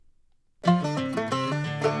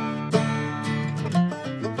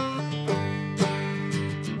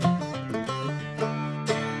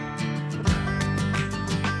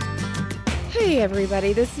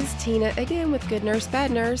everybody, this is Tina again with Good Nurse, Bad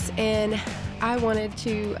Nurse, and I wanted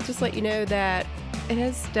to just let you know that it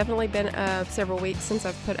has definitely been several weeks since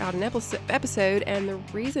I've put out an episode, and the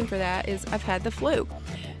reason for that is I've had the flu.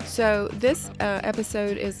 So this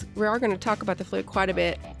episode we are going to talk about the flu quite a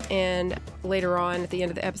bit, and later on at the end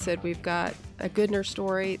of the episode we've got a good nurse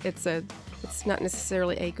story. It's not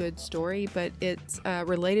necessarily a good story, but it's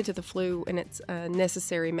related to the flu, and it's a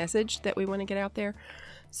necessary message that we want to get out there.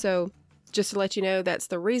 So just to let you know, that's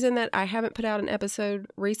the reason that I haven't put out an episode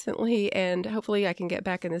recently, and hopefully I can get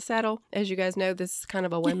back in the saddle. As you guys know, this is kind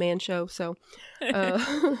of a one-man show, so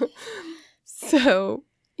so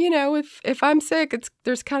you know, if I'm sick,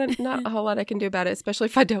 there's kind of not a whole lot I can do about it, especially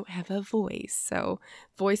if I don't have a voice. So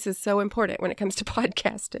voice is so important when it comes to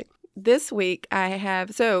podcasting. This week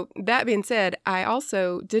so that being said, I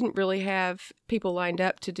also didn't really have people lined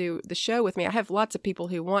up to do the show with me. I have lots of people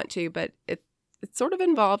who want to, but it's sort of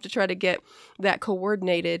involved to try to get that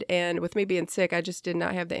coordinated. And with me being sick, I just did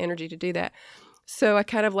not have the energy to do that. So I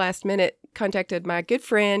kind of last minute contacted my good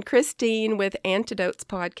friend, Christine, with Antidotes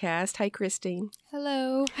Podcast. Hi, Christine.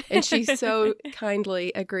 Hello. And she so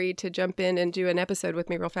kindly agreed to jump in and do an episode with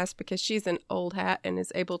me real fast because she's an old hat and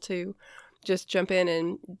is able to just jump in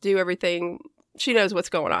and do everything. She knows what's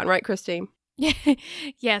going on, right, Christine?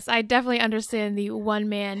 Yes, I definitely understand the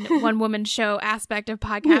one-man, one-woman show aspect of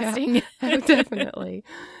podcasting. Yeah, definitely.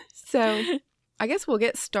 So I guess we'll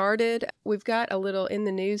get started. We've got a little in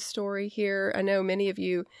the news story here. I know many of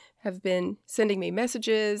you have been sending me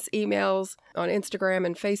messages, emails on Instagram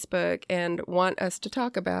and Facebook, and want us to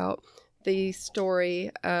talk about the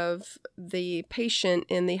story of the patient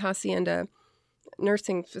in the Hacienda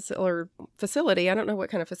nursing facility. I don't know what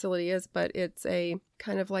kind of facility it is, but it's a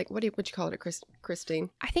kind of like, what do you call it,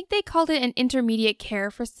 Christine? I think they called it an intermediate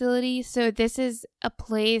care facility. So this is a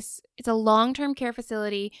place, it's a long-term care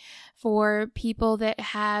facility for people that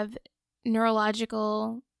have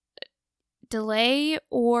neurological delay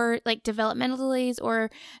or like developmental delays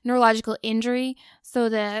or neurological injury, so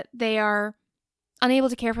that they are unable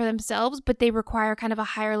to care for themselves, but they require kind of a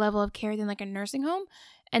higher level of care than like a nursing home.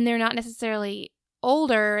 And they're not necessarily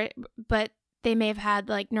older, but they may have had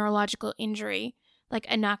like neurological injury, like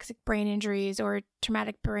anoxic brain injuries or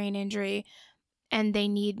traumatic brain injury, and they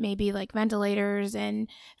need maybe like ventilators and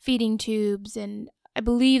feeding tubes. And I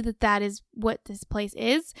believe that is what this place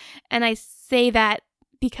is. And I say that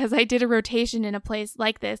because I did a rotation in a place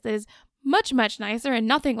like this that is much, much nicer, and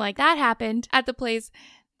nothing like that happened at the place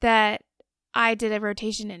that I did a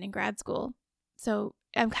rotation in grad school. So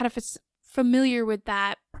I'm kind of familiar with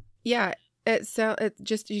that. Yeah,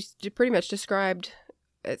 you pretty much described.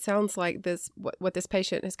 It sounds like what this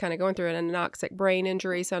patient is kind of going through. An anoxic brain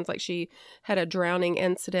injury. Sounds like she had a drowning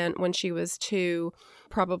incident when she was 2.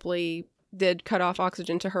 Probably did cut off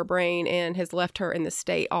oxygen to her brain and has left her in the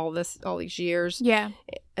state all these years. Yeah,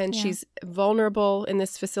 and she's vulnerable in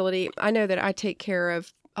this facility. I know that I take care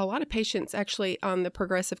of a lot of patients actually on the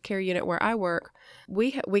progressive care unit where I work.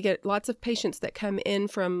 We get lots of patients that come in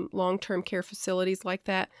from long-term care facilities like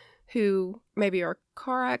that who maybe are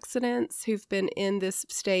car accidents, who've been in this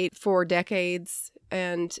state for decades,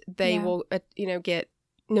 and they will get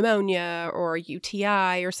pneumonia or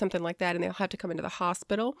UTI or something like that, and they'll have to come into the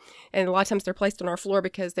hospital. And a lot of times they're placed on our floor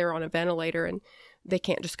because they're on a ventilator and they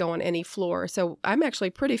can't just go on any floor. So I'm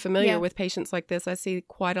actually pretty familiar with patients like this. I see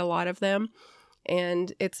quite a lot of them.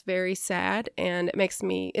 And it's very sad, and it makes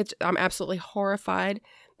I'm absolutely horrified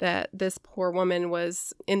that this poor woman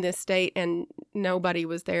was in this state and nobody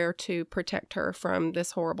was there to protect her from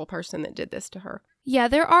this horrible person that did this to her. Yeah,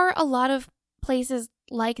 there are a lot of places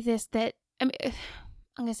like this that, I'm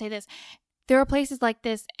going to say this. There are places like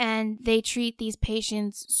this, and they treat these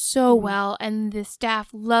patients so well, and the staff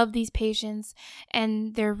love these patients,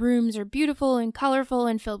 and their rooms are beautiful and colorful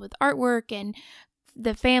and filled with artwork, and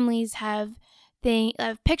the families have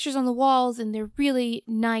pictures on the walls, and they're really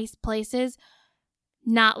nice places.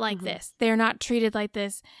 Not like this. They're not treated like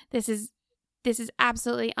this. This is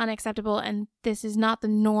absolutely unacceptable, and this is not the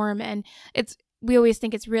norm. And we always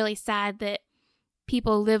think it's really sad that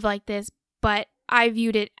people live like this, but I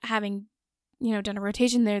viewed it, having done a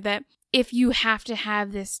rotation there, that if you have to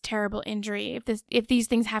have this terrible injury, if these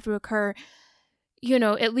things have to occur,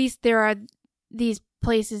 at least there are these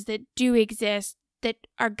places that do exist that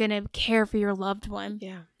are going to care for your loved one.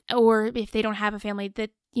 Yeah. Or if they don't have a family, that,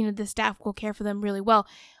 the staff will care for them really well.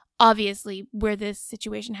 Obviously, where this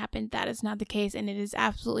situation happened, that is not the case, and it is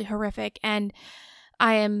absolutely horrific. And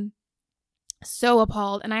I am so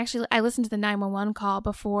appalled. And I listened to the 911 call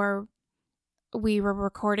before we were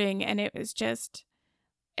recording, and it was just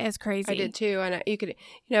as crazy. I did too. And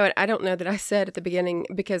I don't know that I said at the beginning,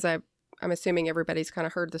 because I I'm assuming everybody's kind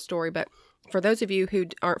of heard the story, but for those of you who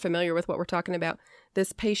aren't familiar with what we're talking about,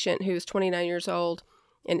 this patient who's 29 years old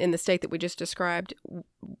and in the state that we just described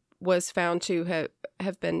was found to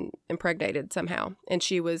have been impregnated somehow. And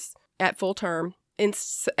she was at full term.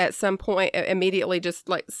 At some point, immediately, just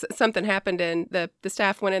like something happened, and the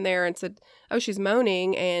staff went in there and said, "Oh, she's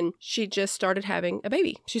moaning," and she just started having a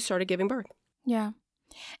baby. She started giving birth. Yeah,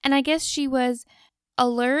 and I guess she was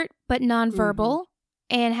alert but nonverbal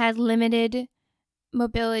and had limited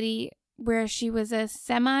mobility, where she was a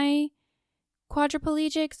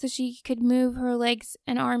semi-quadriplegic, so she could move her legs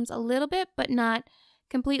and arms a little bit, but not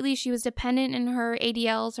completely. She was dependent in her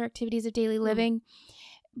ADLs, her activities of daily living.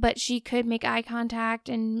 But she could make eye contact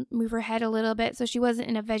and move her head a little bit. So she wasn't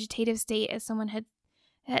in a vegetative state as someone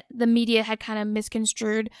the media had kind of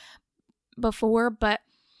misconstrued before. But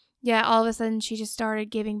yeah, all of a sudden she just started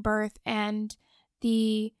giving birth, and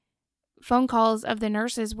the phone calls of the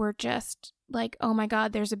nurses were just like, oh my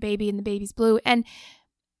God, there's a baby and the baby's blue. And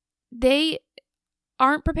they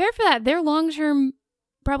aren't prepared for that. They're long-term,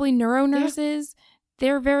 probably neuro nurses. Yeah.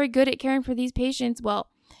 They're very good at caring for these patients. Well,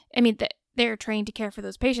 I mean, they're trained to care for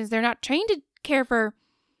those patients. They're not trained to care for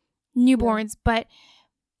newborns. Yeah. But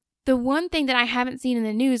the one thing that I haven't seen in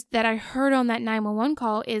the news that I heard on that 911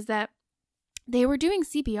 call is that they were doing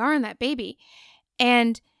CPR on that baby.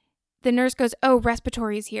 And the nurse goes, "Oh,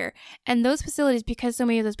 respiratory is here." And those facilities, because so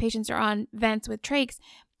many of those patients are on vents with trachs,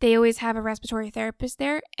 they always have a respiratory therapist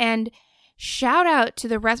there. And shout out to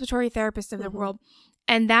the respiratory therapist of the world.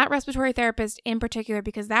 And that respiratory therapist in particular,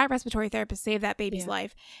 because that respiratory therapist saved that baby's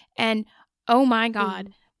life. And oh my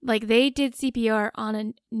God, like they did CPR on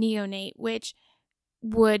a neonate, which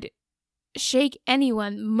would shake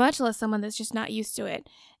anyone, much less someone that's just not used to it.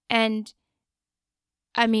 And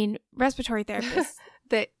I mean, respiratory therapists,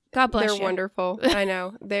 God bless you. They're wonderful. I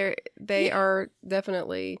know. They are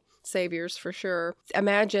definitely saviors for sure.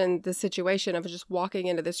 Imagine the situation of just walking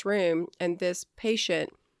into this room and this patient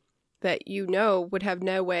that would have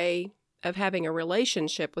no way of having a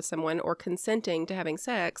relationship with someone or consenting to having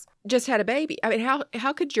sex, just had a baby. I mean,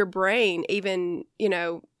 how could your brain even,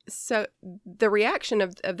 so the reaction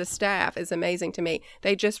of the staff is amazing to me.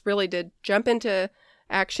 They just really did jump into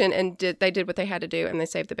action and they did what they had to do, and they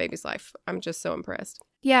saved the baby's life. I'm just so impressed.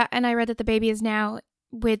 Yeah, and I read that the baby is now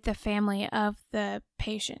with the family of the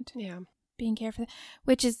patient. Yeah. Being cared for,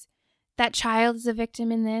 which is, that child is a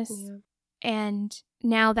victim in this. Yeah. And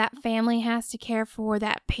now that family has to care for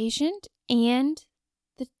that patient and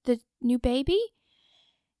the new baby.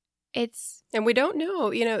 And we don't know,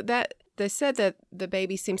 that they said that the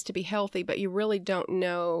baby seems to be healthy, but you really don't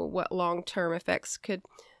know what long-term effects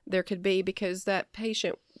there could be, because that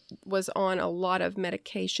patient was on a lot of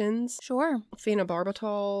medications. Sure.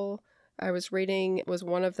 Phenobarbital, I was reading, was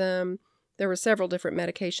one of them. There were several different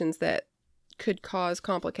medications that could cause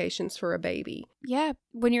complications for a baby. Yeah.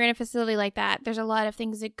 When you're in a facility like that, there's a lot of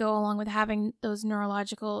things that go along with having those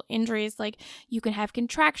neurological injuries. Like you can have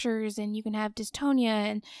contractures and you can have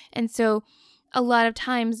dystonia. And so a lot of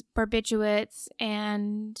times barbiturates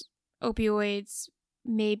and opioids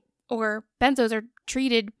or benzos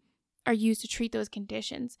are used to treat those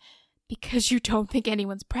conditions, because you don't think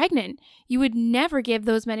anyone's pregnant. You would never give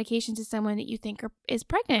those medications to someone that you think is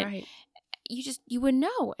pregnant. Right. You wouldn't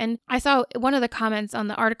know. And I saw one of the comments on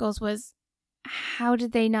the articles was, how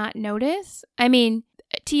did they not notice? I mean,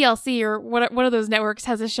 TLC or what of those networks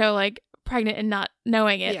has a show like Pregnant and Not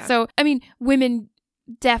Knowing It. Yeah. So, I mean, women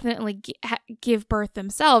definitely give birth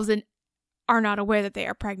themselves and are not aware that they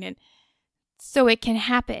are pregnant. So it can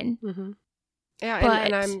happen. Mm-hmm. Yeah,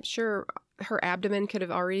 and I'm sure her abdomen could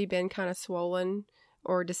have already been kind of swollen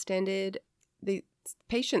or distended. The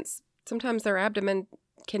patients, sometimes their abdomen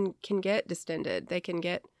can get distended. They can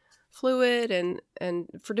get fluid, and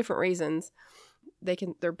for different reasons,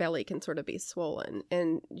 their belly can sort of be swollen,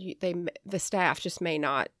 and the staff just may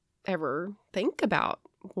not ever think about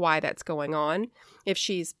why that's going on. If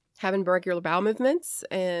she's having regular bowel movements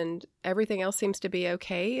and everything else seems to be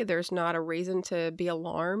okay, there's not a reason to be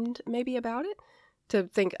alarmed maybe about it, to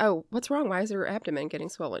think, oh, what's wrong? Why is her abdomen getting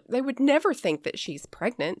swollen? They would never think that she's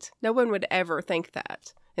pregnant. No one would ever think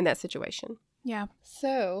that in that situation. Yeah.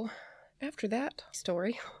 So after that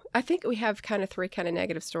story, I think we have three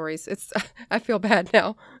negative stories. I feel bad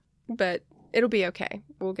now, but it'll be okay.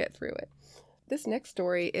 We'll get through it. This next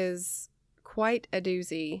story is quite a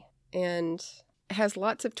doozy and has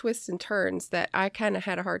lots of twists and turns that I kind of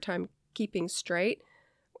had a hard time keeping straight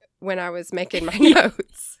when I was making my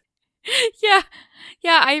notes. Yeah.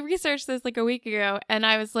 I researched this like a week ago and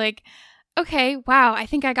I was like, okay, wow, I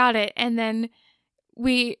think I got it. And then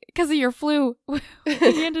because of your flu, we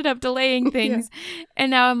ended up delaying things. Yeah.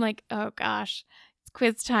 And now I'm like, oh gosh, it's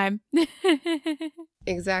quiz time.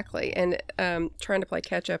 Exactly. And trying to play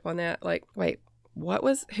catch up on that. Like, wait,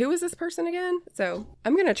 who was this person again? So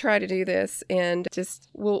I'm going to try to do this and just,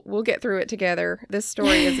 we'll get through it together. This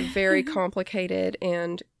story is very complicated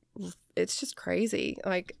and it's just crazy.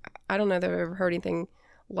 Like, I don't know that I've ever heard anything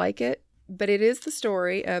like it, but it is the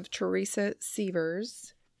story of Teresa Seiver,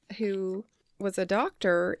 who was a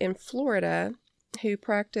doctor in Florida who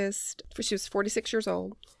practiced, she was 46 years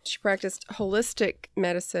old. She practiced holistic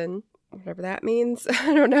medicine, whatever that means.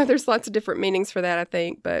 I don't know. There's lots of different meanings for that, I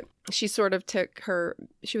think. But she sort of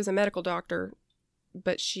she was a medical doctor,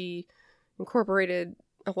 but she incorporated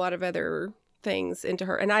a lot of other things into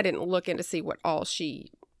her. And I didn't look in to see what all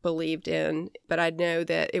she believed in, but I know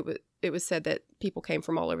that it was said that people came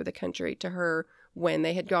from all over the country to her when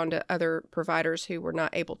they had gone to other providers who were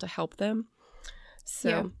not able to help them. So,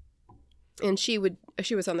 yeah. And she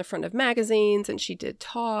was on the front of magazines and she did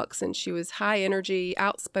talks and she was high energy,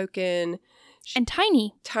 outspoken. And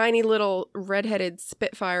tiny little redheaded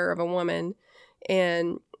spitfire of a woman.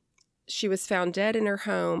 And she was found dead in her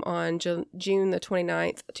home on June the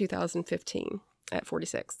 29th, 2015 at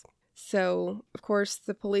 46. So, of course,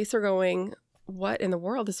 the police are going, what in the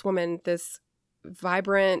world? This woman, this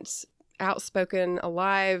vibrant, outspoken,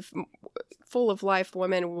 alive, full of life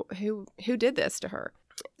woman, who did this to her?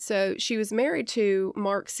 So she was married to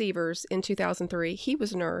Mark Seiver in 2003. He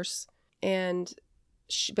was a nurse,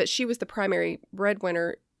 but she was the primary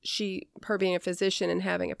breadwinner. Her being a physician and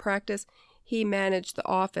having a practice, he managed the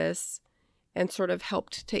office and sort of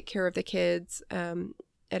helped take care of the kids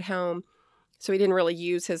at home. So he didn't really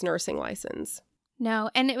use his nursing license.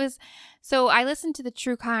 No, and it was, so I listened to the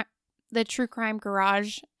True Crime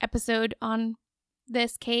Garage episode on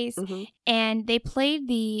this case, mm-hmm. and they played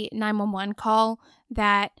the 911 call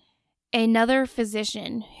that another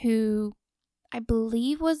physician who I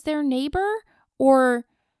believe was their neighbor, or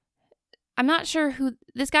I'm not sure who,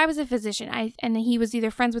 this guy was a physician, and he was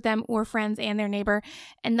either friends with them or friends and their neighbor,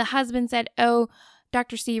 and the husband said, oh,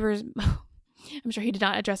 Dr. Seiver, I'm sure he did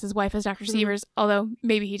not address his wife as Dr. Mm-hmm. Seiver, although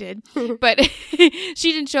maybe he did, but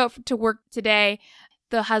she didn't show up to work today.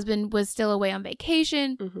 The husband was still away on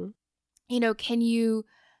vacation. Mm-hmm. You know, can you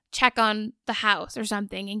check on the house or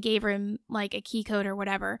something? And gave him like a key code or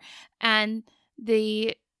whatever. And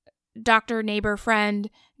the doctor, neighbor, friend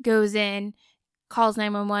goes in, calls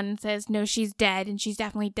 911 and says, no, she's dead. And she's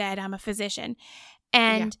definitely dead. I'm a physician.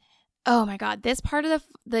 And oh my God, this part of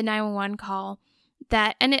the 911 call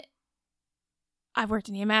I've worked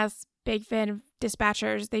in EMS, big fan of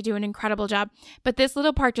dispatchers. They do an incredible job. But this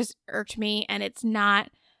little part just irked me, and it's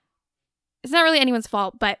not really anyone's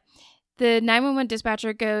fault, but the 911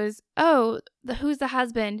 dispatcher goes, oh, who's the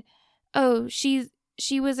husband? Oh, she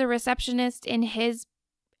was a receptionist in his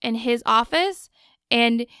office.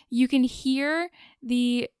 And you can hear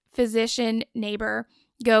the physician neighbor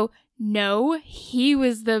go, no, he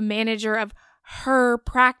was the manager of her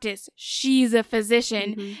practice. She's a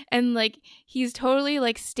physician. Mm-hmm. And like, he's totally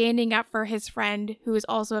like standing up for his friend who is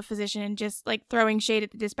also a physician and just like throwing shade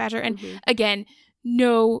at the dispatcher. And mm-hmm. again,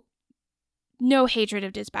 no hatred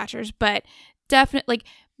of dispatchers, but definitely like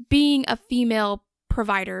being a female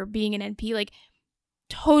provider, being an NP, like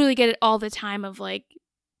totally get it all the time of like,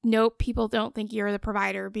 nope, people don't think you're the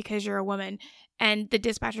provider because you're a woman. And the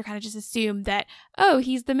dispatcher kind of just assumed that, oh,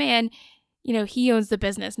 he's the man, you know, he owns the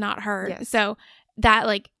business, not her. Yes. So that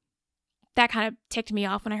kind of ticked me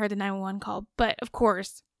off when I heard the 911 call. But of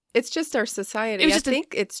course, it's just our society. I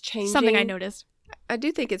think it's changing. Something I noticed. I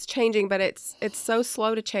do think it's changing, but it's so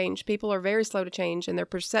slow to change. People are very slow to change in their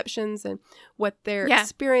perceptions and what their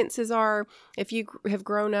experiences are. If you have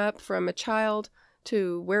grown up from a child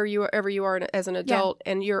to wherever you are as an adult,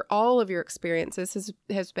 and all of your experiences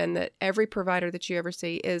has been that every provider that you ever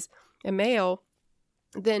see is a male,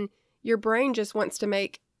 then your brain just wants to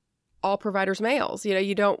make all providers males. You know,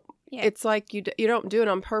 you don't. Yeah. It's like you don't do it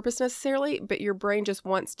on purpose necessarily, but your brain just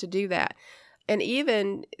wants to do that. And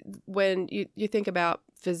even when you think about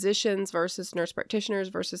physicians versus nurse practitioners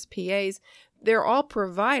versus PAs, they're all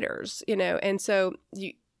providers, you know. And so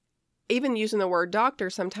even using the word doctor,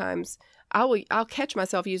 sometimes I'll catch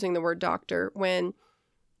myself using the word doctor when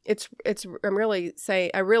I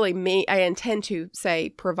intend to say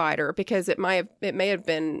provider, because it may have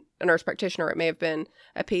been a nurse practitioner, it may have been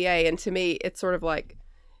a PA, and to me it's sort of like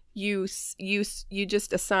you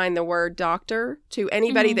just assign the word doctor to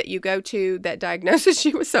anybody mm-hmm. that you go to that diagnoses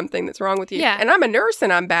you with something that's wrong with you. Yeah. And I'm a nurse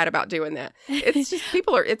and I'm bad about doing that. It's just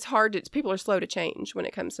people are slow to change when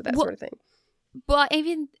it comes to that sort of thing. Well,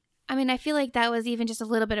 even I mean, I feel like that was even just a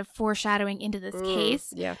little bit of foreshadowing into this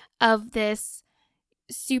case of this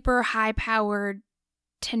super high-powered,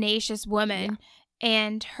 tenacious woman,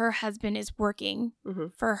 and her husband is working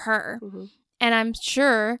for her. And I'm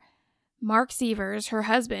sure Mark Seivers, her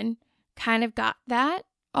husband, kind of got that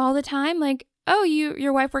all the time. Like, oh,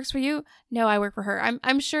 your wife works for you? No, I work for her.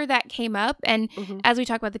 I'm sure that came up. And as we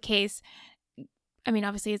talk about the case, I mean,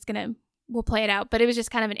 obviously we'll play it out, but it was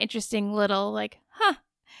just kind of an interesting little like, huh.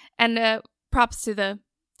 And props to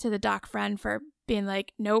the doc friend for being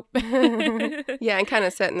like, nope. Yeah, and kind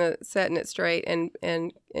of setting it straight and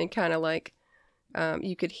kind of like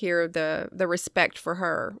you could hear the respect for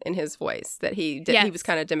her in his voice that he was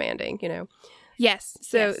kind of demanding, you know. Yes.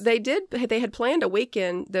 So they had planned a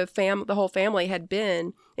weekend. The whole family had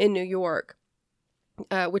been in New York,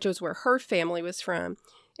 which was where her family was from.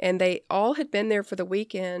 And they all had been there for the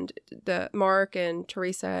weekend, Mark and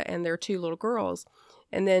Teresa and their 2 little girls.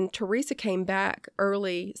 And then Teresa came back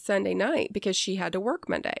early Sunday night because she had to work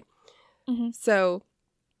Monday. So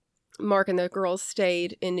Mark and the girls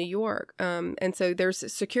stayed in New York. And so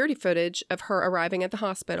there's security footage of her arriving at the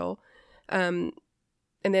hospital. And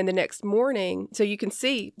then the next morning, so you can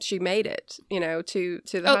see she made it, you know, to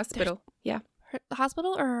the hospital. Yeah. The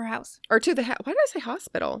hospital or her house? Or to the house. Why did I say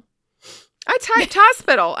hospital? I typed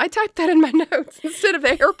hospital. I typed that in my notes instead of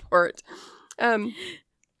the airport.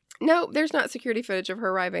 No, there's not security footage of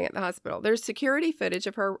her arriving at the hospital. There's security footage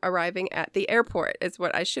of her arriving at the airport is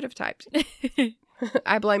what I should have typed.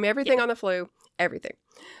 I blame everything on the flu. Everything.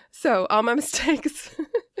 So all my mistakes.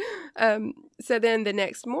 So then the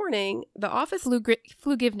next morning, the office...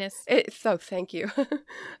 Forgiveness. So thank you.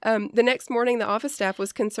 The next morning, the office staff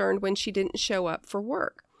was concerned when she didn't show up for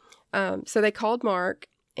work. So they called Mark,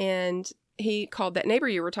 and he called that neighbor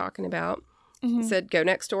you were talking about, said, go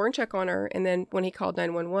next door and check on her. And then when he called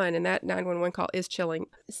 911, and that 911 call is chilling.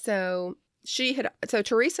 So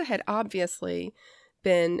Teresa had obviously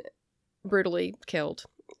been brutally killed.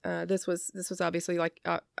 This was obviously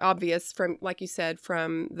obvious from, like you said,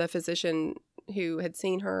 from the physician who had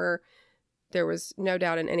seen her. There was no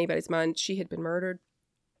doubt in anybody's mind she had been murdered.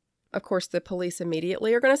 Of course, the police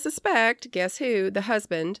immediately are going to suspect, guess who? The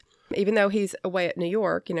husband. Even though he's away at New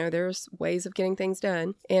York, you know, there's ways of getting things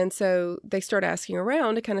done. And so they start asking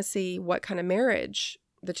around to kind of see what kind of marriage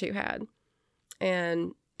the 2 had.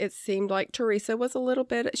 And it seemed like Teresa was a little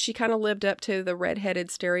bit, she kind of lived up to the redheaded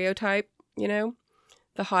stereotype, you know,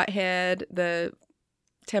 the hothead, the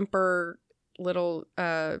temper, little,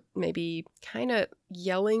 maybe kind of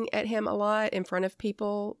yelling at him a lot in front of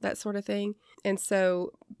people, that sort of thing. And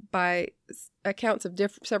so by accounts of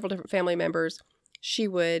several different family members, she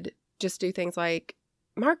would just do things like,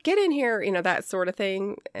 Mark, get in here, you know, that sort of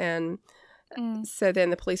thing. And so then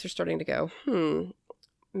the police are starting to go,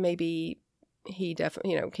 maybe he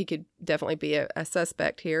definitely, you know, he could definitely be a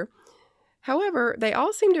suspect here. However, they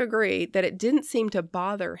all seem to agree that it didn't seem to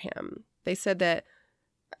bother him. They said that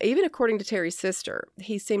even according to Terry's sister,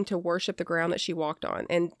 he seemed to worship the ground that she walked on.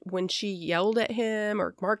 And when she yelled at him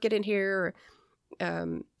or, Mark, get in here,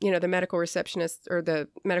 you know, the medical receptionist or the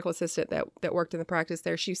medical assistant that worked in the practice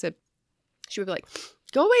there, she said, she would be like,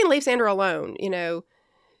 go away and leave Sandra alone. You know,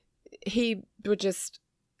 he would just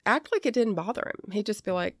act like it didn't bother him. He'd just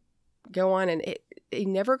be like, go on. And he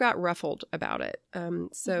never got ruffled about it.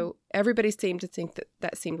 So everybody seemed to think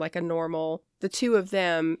that seemed like a normal, the 2 of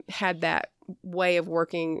them had that way of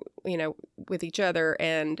working, you know, with each other,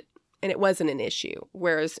 and it wasn't an issue.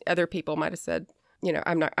 Whereas other people might have said, you know,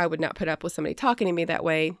 I would not put up with somebody talking to me that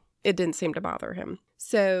way. It didn't seem to bother him.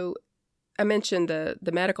 So I mentioned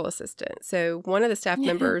the medical assistant. So one of the staff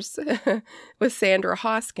members was Sandra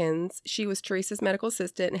Hoskins. She was Teresa's medical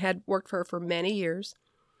assistant and had worked for her for many years.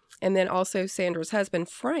 And then also Sandra's husband,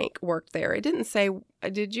 Frank, worked there. It didn't say,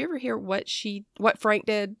 did you ever hear what Frank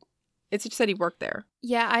did? It just said he worked there.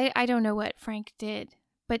 Yeah, I don't know what Frank did.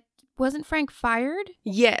 But wasn't Frank fired?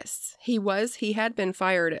 Yes, he was. He had been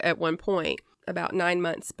fired at one point about 9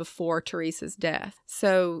 months before Teresa's death.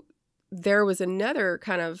 So there was another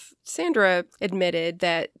kind of, Sandra admitted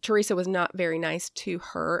that Teresa was not very nice to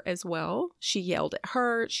her as well. She yelled at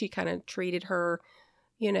her. She kind of treated her,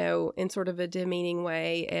 you know, in sort of a demeaning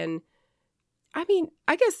way. And I mean,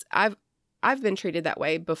 I guess I've been treated that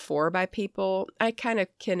way before by people. I kind of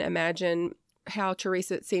can imagine how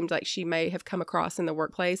Teresa, it seemed like she may have come across in the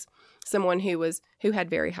workplace, someone who had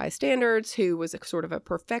very high standards, who was a sort of a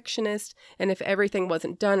perfectionist. And if everything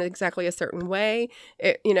wasn't done exactly a certain way,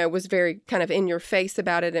 it, you know, was very kind of in your face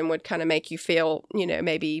about it and would kind of make you feel, you know,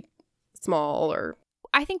 maybe small or.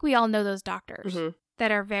 I think we all know those doctors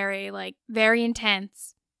that are very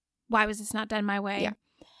intense. Why was this not done my way? Yeah.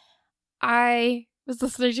 I was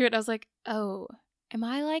listening to it and I was like, oh, am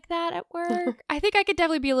I like that at work? I think I could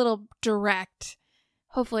definitely be a little direct.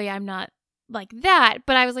 Hopefully I'm not like that.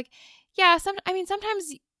 But I was like, yeah,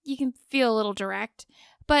 sometimes you can feel a little direct.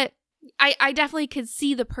 But I definitely could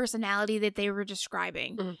see the personality that they were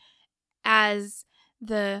describing as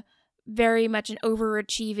the very much an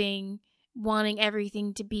overachieving, wanting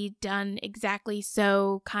everything to be done exactly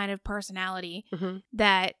so kind of personality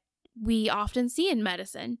that we often see in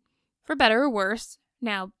medicine, for better or worse.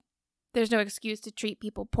 Now, there's no excuse to treat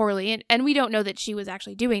people poorly, and we don't know that she was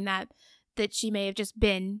actually doing that she may have just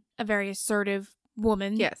been a very assertive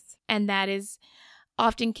woman. Yes. And that is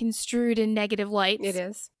often construed in negative lights. It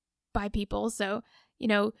is. By people. So,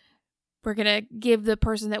 we're going to give the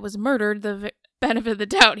person that was murdered the benefit of the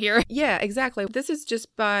doubt here. Yeah, exactly. This is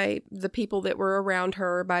just by the people that were around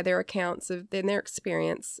her, by their accounts and their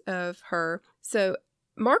experience of her. So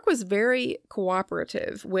Mark was very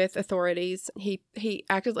cooperative with authorities. He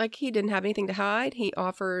acted like he didn't have anything to hide. He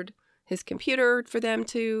offered his computer for them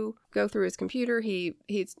to go through his computer.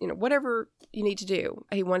 He's whatever you need to do.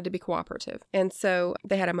 He wanted to be cooperative. And so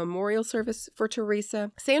they had a memorial service for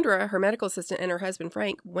Teresa. Sandra, her medical assistant, and her husband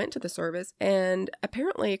Frank went to the service. And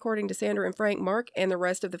apparently, according to Sandra and Frank, Mark and the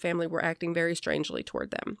rest of the family were acting very strangely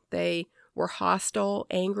toward them. They were hostile,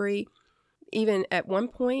 angry. Even at one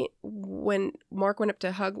point, when Mark went up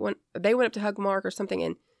to hug they went up to hug Mark or something,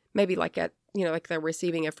 and maybe like at, like they're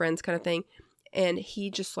receiving a friend's kind of thing. And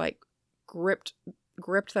he just like gripped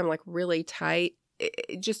them like really tight.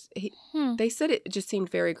 They said it just seemed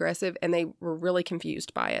very aggressive, and they were really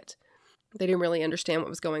confused by it. They didn't really understand what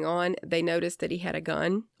was going on. They noticed that he had a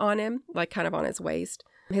gun on him, like kind of on his waist.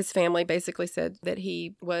 His family basically said that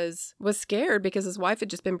he was scared because his wife had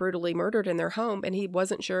just been brutally murdered in their home, and he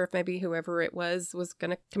wasn't sure if maybe whoever it was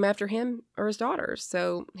going to come after him or his daughters.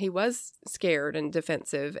 So he was scared and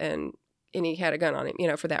defensive, and he had a gun on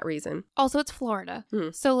him, for that reason. Also, it's Florida.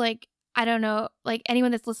 So, like, I don't know, like,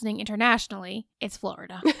 anyone that's listening internationally, it's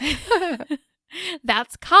Florida.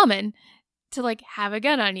 That's common to, like, have a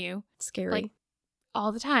gun on you. Scary. Like,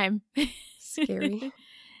 all the time. Scary.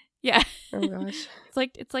 Yeah. Oh, gosh.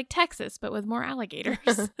 It's like Texas, but with more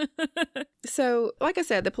alligators. So, like I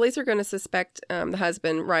said, the police are going to suspect the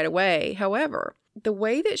husband right away. However, the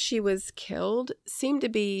way that she was killed seemed to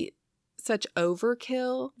be such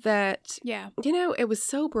overkill that, it was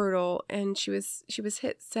so brutal, and she was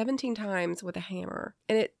hit 17 times with a hammer.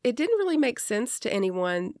 And it didn't really make sense to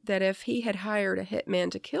anyone that if he had hired a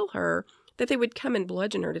hitman to kill her, that they would come and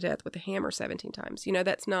bludgeon her to death with a hammer 17 times.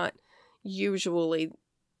 That's not usually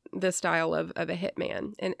the style of a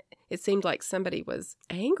hitman. And it seemed like somebody was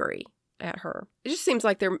angry at her. It just seems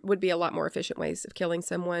like there would be a lot more efficient ways of killing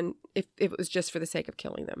someone if it was just for the sake of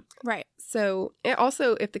killing them. Right. So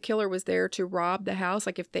also, if the killer was there to rob the house,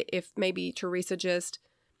 like if maybe Teresa just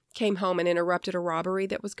came home and interrupted a robbery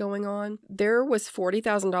that was going on, there was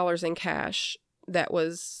 $40,000 in cash that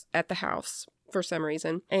was at the house for some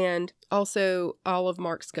reason. And also all of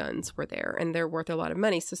Mark's guns were there, and they're worth a lot of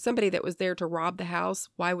money. So somebody that was there to rob the house,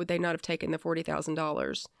 why would they not have taken the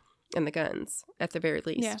 $40,000 and the guns at the very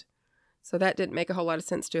least? Yeah. So that didn't make a whole lot of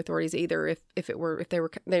sense to authorities either.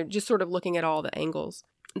 They're just sort of looking at all the angles.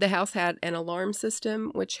 The house had an alarm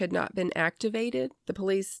system which had not been activated. The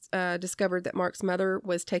police discovered that Mark's mother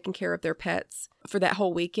was taking care of their pets for that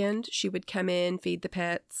whole weekend. She would come in, feed the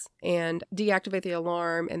pets, and deactivate the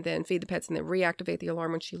alarm, and then feed the pets, and then reactivate the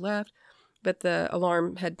alarm when she left. But the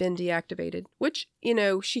alarm had been deactivated, which,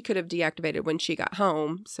 she could have deactivated when she got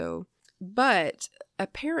home. But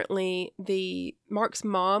apparently Mark's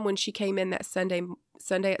mom, when she came in that Sunday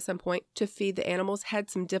at some point to feed the animals,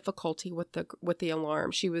 had some difficulty with the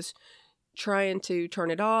alarm. She was trying to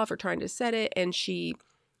turn it off or trying to set it, and she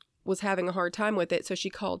was having a hard time with it. So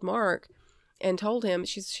she called Mark and told him,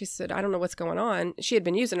 she said, I don't know what's going on. She had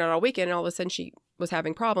been using it all weekend, and all of a sudden she was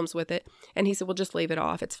having problems with it. And he said, well, just leave it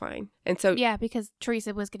off. It's fine. And so, yeah, because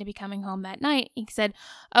Teresa was going to be coming home that night. He said,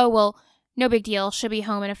 oh, well, no big deal. She'll be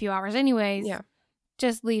home in a few hours anyways. Yeah.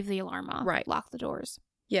 Just leave the alarm off. Right. Lock the doors.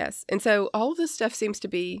 Yes. And so all of this stuff seems to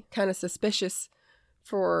be kind of suspicious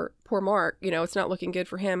for poor Mark. It's not looking good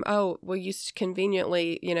for him. Oh, well, you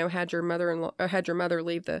conveniently, had your mother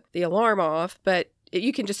leave the alarm off. But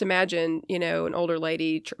you can just imagine, an older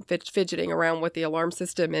lady fidgeting around with the alarm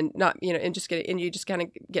system and not, and you just kind of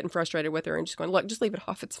getting frustrated with her and just going, look, just leave it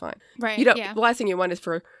off. It's fine. Right. The last thing you want is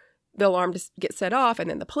for the alarm to get set off and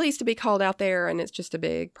then the police to be called out there, and it's just a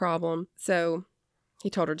big problem. So he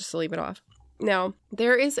told her just to leave it off. Now,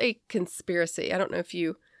 there is a conspiracy. I don't know if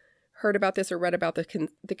you heard about this or read about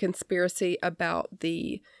the conspiracy about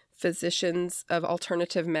the physicians of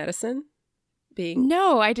alternative medicine. being?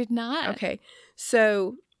 No, I did not. Okay.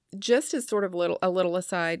 So just as sort of a little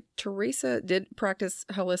aside, Teresa did practice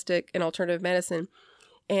holistic and alternative medicine.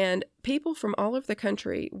 And people from all over the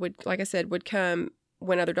country would, like I said, would come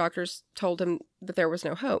when other doctors told them that there was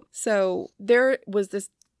no hope. So there was this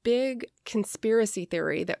big conspiracy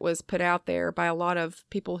theory that was put out there by a lot of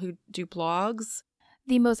people who do blogs.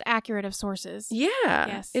 The most accurate of sources. Yeah,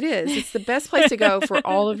 yes. It is. It's the best place to go for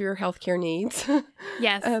all of your healthcare needs.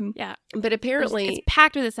 Yes. Yeah. But apparently, it's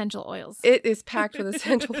packed with essential oils. It is packed with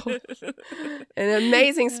essential oils and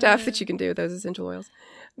amazing stuff that you can do with those essential oils.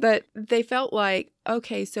 But they felt like,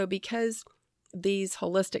 okay, so because these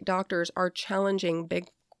holistic doctors are challenging big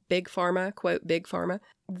pharma, quote, big pharma,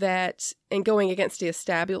 that, and going against the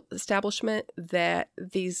establishment, that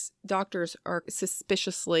these doctors are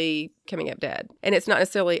suspiciously coming up dead. And it's not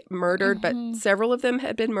necessarily murdered, but several of them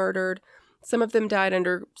had been murdered. Some of them died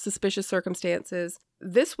under suspicious circumstances.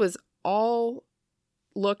 This was all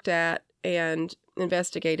looked at and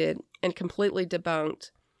investigated and completely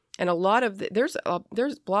debunked. And a lot of there's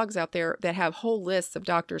blogs out there that have whole lists of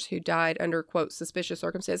doctors who died under, quote, suspicious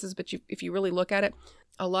circumstances. But if you really look at it,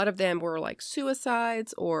 a lot of them were like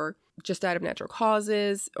suicides or just died of natural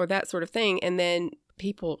causes or that sort of thing. And then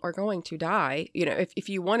people are going to die. You know, if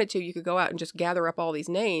you wanted to, you could go out and just gather up all these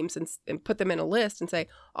names and put them in a list and say,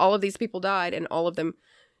 all of these people died and all of them,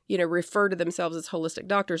 you know, refer to themselves as holistic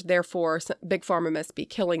doctors. Therefore, big pharma must be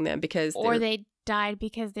killing them because they died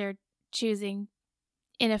because they're choosing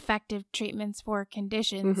ineffective treatments for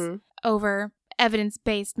conditions over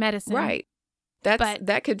evidence-based medicine. Right.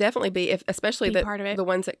 That could definitely be, especially the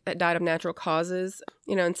ones that died of natural causes,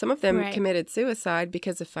 you know, and some of them committed suicide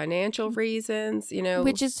because of financial reasons, you know.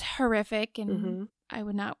 Which is horrific, and I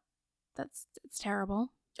would not, it's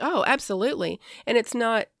terrible. Oh, absolutely. And it's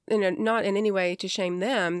not, you know, not in any way to shame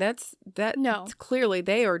them. No. Clearly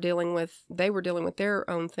they were dealing with their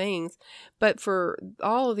own things. But for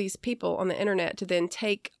all of these people on the internet to then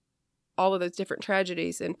take all of those different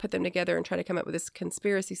tragedies and put them together and try to come up with this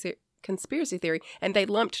conspiracy theory, and they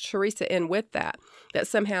lumped Teresa in with that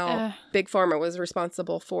somehow Big Pharma was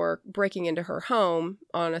responsible for breaking into her home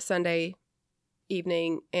on a Sunday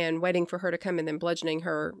evening and waiting for her to come and then bludgeoning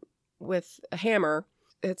her with a hammer.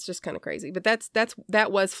 It's just kind of crazy. But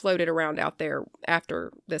that was floated around out there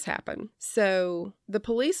after this happened. So the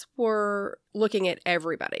police were looking at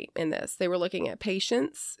everybody in this. They were looking at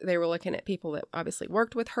patients. They were looking at people that obviously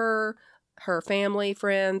worked with her family,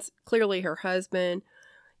 friends, clearly her husband,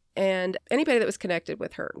 and anybody that was connected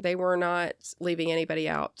with her. They were not leaving anybody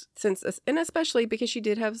out, and especially because she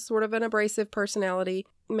did have sort of an abrasive personality,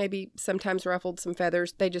 maybe sometimes ruffled some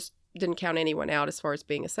feathers. They just didn't count anyone out as far as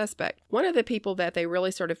being a suspect. One of the people that they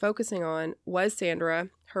really started focusing on was Sandra,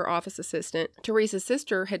 her office assistant. Teresa's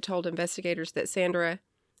sister had told investigators that Sandra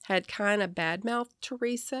had kind of badmouthed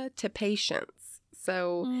Teresa to patients.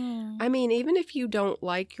 So, I mean, even if you don't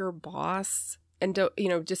like your boss and don't, you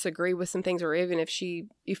know, disagree with some things, or even if you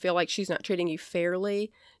feel like she's not treating you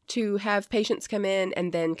fairly, to have patients come in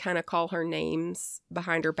and then kind of call her names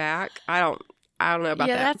behind her back, I don't know about that.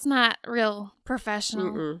 Yeah, that's not real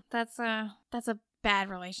professional. Mm-mm. That's a bad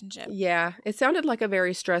relationship. Yeah, it sounded like a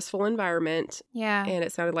very stressful environment. Yeah. And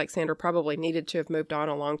it sounded like Sandra probably needed to have moved on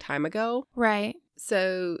a long time ago. Right.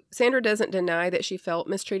 So Sandra doesn't deny that she felt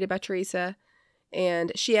mistreated by Teresa.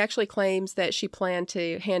 And she actually claims that she planned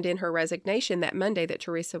to hand in her resignation that Monday that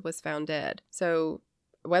Teresa was found dead. So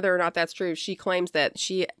whether or not that's true, she claims that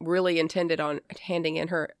she really intended on handing in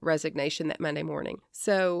her resignation that Monday morning.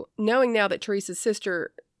 So knowing now that Teresa's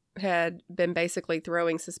sister had been basically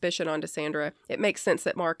throwing suspicion onto Sandra, it makes sense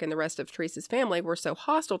that Mark and the rest of Teresa's family were so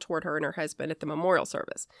hostile toward her and her husband at the memorial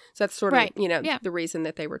service. So that's sort of, the reason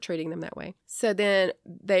that they were treating them that way. So then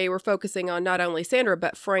they were focusing on not only Sandra,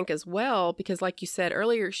 but Frank as well, because like you said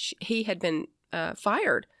earlier, he had been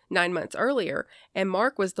fired 9 months earlier, and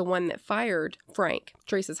Mark was the one that fired Frank.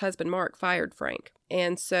 Teresa's husband, Mark, fired Frank.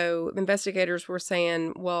 And so investigators were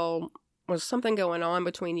saying, well, was something going on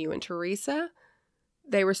between you and Teresa?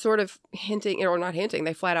 They were sort of hinting, or not hinting,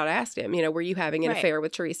 they flat out asked him, were you having an affair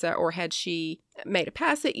with Teresa, or had she made a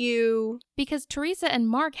pass at you? Because Teresa and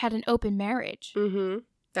Mark had an open marriage. Mm-hmm.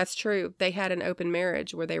 That's true. They had an open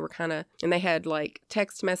marriage where they were and they had like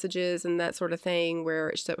text messages and that sort of thing where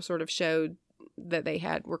it sort of showed that they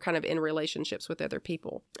were kind of in relationships with other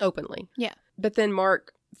people openly. Yeah. But then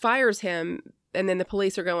Mark fires him, and then the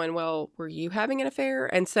police are going, well, were you having an affair?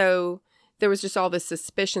 And so there was just all this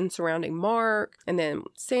suspicion surrounding Mark and then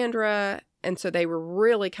Sandra. And so they were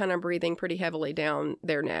really kind of breathing pretty heavily down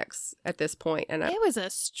their necks at this point. And it was a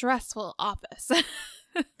stressful office.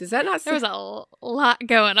 Does that not There was a lot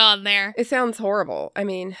going on there. It sounds horrible. I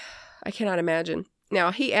mean, I cannot imagine.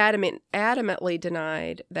 Now, he adamantly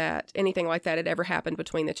denied that anything like that had ever happened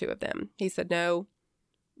between the two of them. He said, no,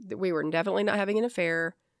 we were definitely not having an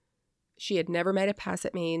affair. She had never made a pass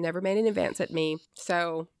at me, never made an advance at me.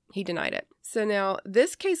 So he denied it. So now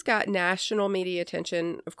this case got national media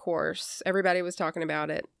attention, of course. Everybody was talking about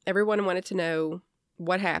it. Everyone wanted to know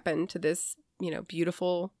what happened to this,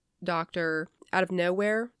 beautiful doctor. Out of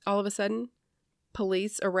nowhere, all of a sudden,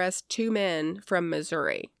 police arrest 2 men from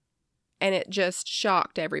Missouri. And it just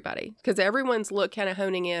shocked everybody because everyone's kind of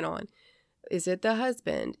honing in on, is it the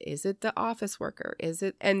husband? Is it the office worker? Is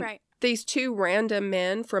it? And right. These 2 random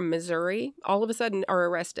men from Missouri all of a sudden are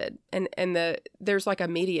arrested. And there's like a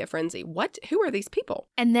media frenzy. What? Who are these people?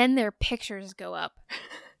 And then their pictures go up.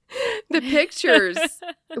 The pictures.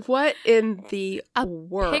 What in the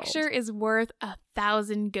world? A picture is worth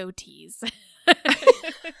 1,000 goatees.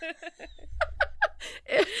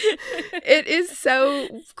 It is so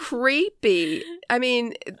creepy. I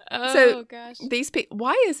mean, gosh. These people,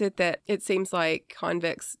 why is it that it seems like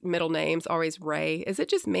convicts' middle names always Ray? Is it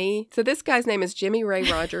just me? So this guy's name is Jimmy Ray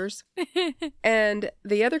Rogers, and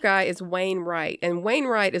the other guy is Wayne Wright. And Wayne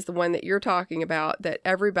Wright is the one that you're talking about that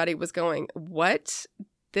everybody was going, what?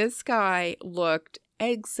 This guy looked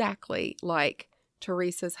exactly like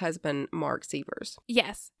Teresa's husband, Mark Seivers.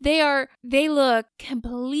 Yes, they look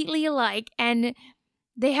completely alike, and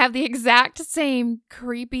they have the exact same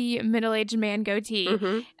creepy middle-aged man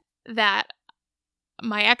goatee that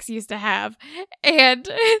my ex used to have. And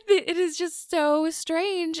it is just so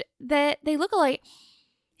strange that they look alike.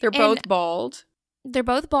 They're both bald. They're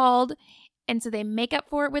both bald, and so they make up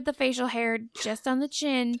for it with the facial hair just on the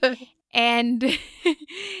chin. And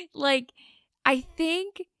I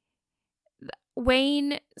think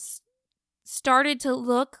Wayne started to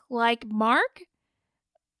look like Mark.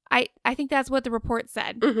 I think that's what the report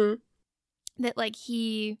said. Mm-hmm. That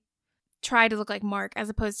he tried to look like Mark as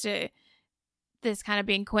opposed to this kind of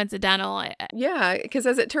being coincidental. Yeah, because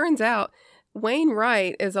as it turns out, Wayne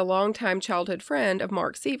Wright is a longtime childhood friend of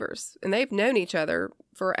Mark Seivers, and they've known each other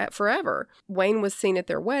forever. Wayne was seen at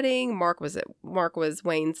their wedding. Mark was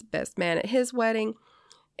Wayne's best man at his wedding,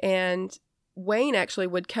 and Wayne actually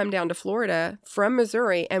would come down to Florida from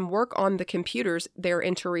Missouri and work on the computers there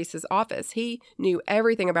in Teresa's office. He knew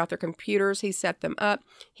everything about their computers. He set them up.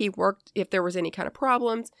 He worked if there was any kind of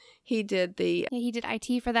problems. He did he did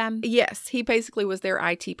IT for them. Yes, he basically was their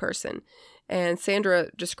IT person. And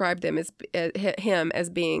Sandra described him as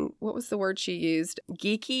being, what was the word she used?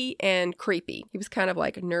 Geeky and creepy. He was kind of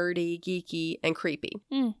like nerdy, geeky, and creepy.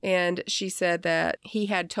 Mm. And she said that he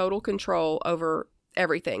had total control over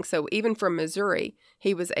everything. So even from Missouri,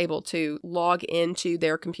 he was able to log into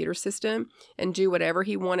their computer system and do whatever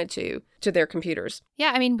he wanted to their computers.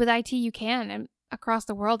 Yeah, I mean, with IT you can. And across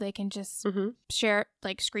the world, they can just share,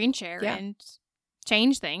 screen share and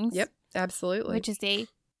change things. Yep, absolutely. Which is a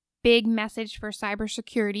big message for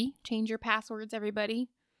cybersecurity. Change your passwords, everybody.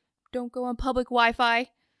 Don't go on public Wi-Fi.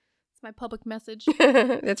 It's my public message.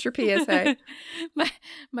 That's your PSA.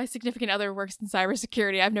 My significant other works in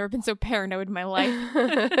cybersecurity. I've never been so paranoid in my life.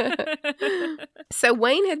 So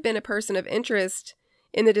Wayne had been a person of interest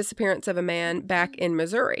in the disappearance of a man back in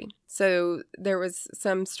Missouri. So there was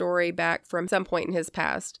some story back from some point in his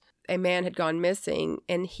past. A man had gone missing,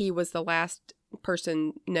 and he was the last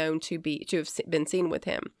person known to have been seen with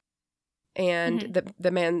him. And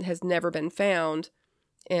the man has never been found,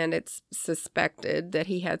 and it's suspected that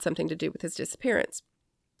he had something to do with his disappearance.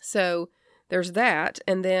 So there's that.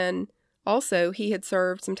 And then also he had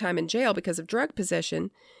served some time in jail because of drug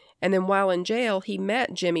possession. And then while in jail, he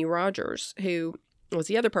met Jimmy Rogers, who was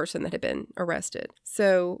the other person that had been arrested.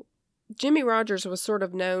 So Jimmy Rogers was sort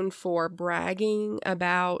of known for bragging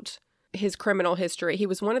about his criminal history. He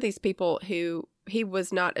was one of these people who he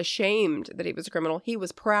was not ashamed that he was a criminal. He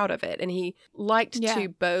was proud of it. And he liked to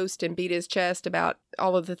boast and beat his chest about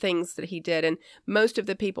all of the things that he did. And most of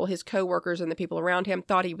the people, his coworkers and the people around him,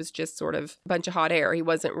 thought he was just sort of a bunch of hot air. He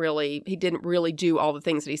didn't really do all the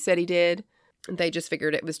things that he said he did. They just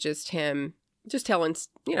figured it was just him just telling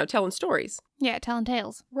stories. Yeah, telling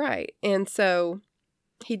tales. Right. And so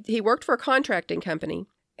he worked for a contracting company,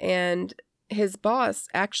 and his boss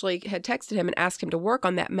actually had texted him and asked him to work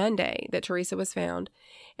on that Monday that Teresa was found.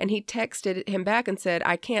 And he texted him back and said,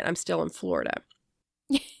 "I can't, I'm still in Florida."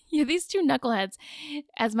 Yeah, these two knuckleheads,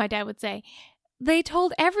 as my dad would say, they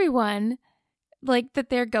told everyone that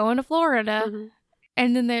they're going to Florida. Mm-hmm.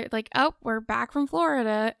 And then they're like, "Oh, we're back from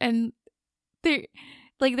Florida." And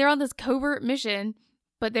they're on this covert mission,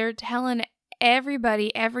 but they're telling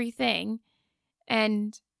everybody everything.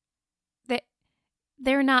 And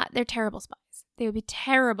they're terrible spies. They would be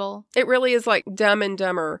terrible. It really is like Dumb and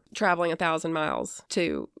Dumber traveling 1,000 miles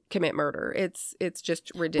to commit murder. It's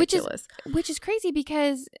just ridiculous. Which is crazy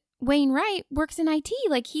because Wayne Wright works in IT.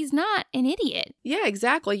 Like, he's not an idiot. Yeah,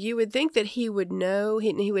 exactly. You would think that he would know,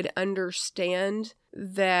 he would understand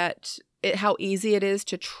that how easy it is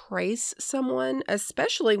to trace someone,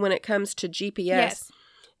 especially when it comes to GPS. Yes.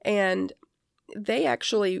 And they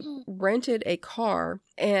actually rented a car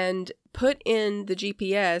and put in the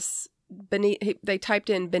GPS. They typed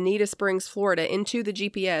in Bonita Springs, Florida into the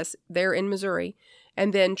GPS there in Missouri,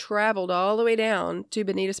 and then traveled all the way down to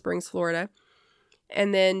Bonita Springs, Florida,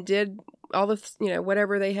 and then did all the,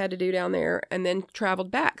 whatever they had to do down there, and then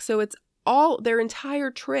traveled back. So it's all, their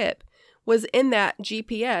entire trip was in that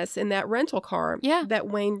GPS, in that rental car that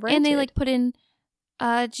Wayne rented. And they like put in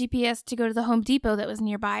GPS to go to the Home Depot that was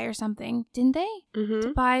nearby or something, didn't they? Mm-hmm.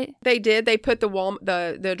 To buy. They did. They put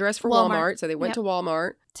the address for Walmart, so they went to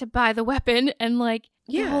Walmart to buy the weapon, and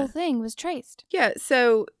the whole thing was traced. Yeah.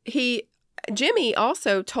 So Jimmy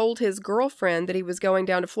also told his girlfriend that he was going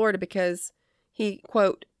down to Florida because he,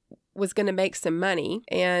 quote, was going to make some money.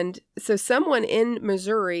 And so someone in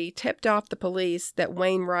Missouri tipped off the police that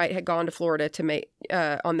Wayne Wright had gone to Florida to make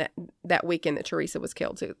on that weekend that Teresa was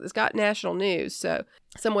killed. So it's got national news. So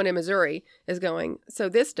someone in Missouri is going, so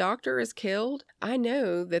this doctor is killed? I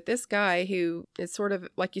know that this guy who is sort of,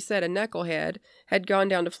 like you said, a knucklehead, had gone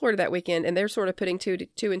down to Florida that weekend, and they're sort of putting two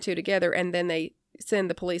and two together, and then they send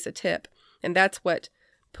the police a tip. And that's what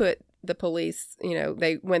put the police,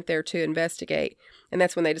 they went there to investigate. And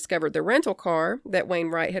that's when they discovered the rental car that Wayne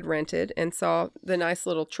Wright had rented and saw the nice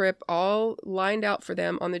little trip all lined out for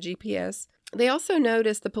them on the GPS. They also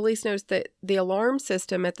the police noticed that the alarm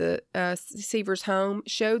system at the Seiver's home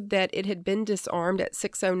showed that it had been disarmed at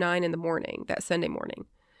 6:09 in the morning, that Sunday morning.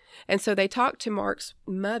 And so they talked to Mark's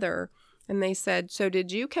mother, and they said, so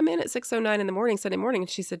did you come in at 6:09 in the morning, Sunday morning? And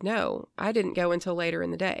she said, no, I didn't go until later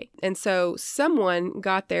in the day. And so someone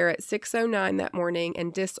got there at 6:09 that morning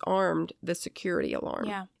and disarmed the security alarm.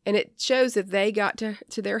 Yeah. And it shows that they got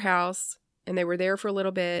to their house, and they were there for a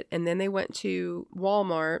little bit, and then they went to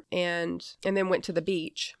Walmart and then went to the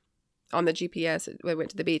beach. On the GPS, they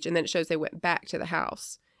went to the beach, and then it shows they went back to the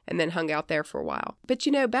house and then hung out there for a while. But,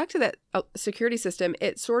 back to that security system,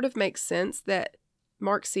 it sort of makes sense that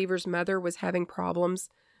Mark Seiver's mother was having problems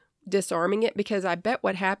disarming it, because I bet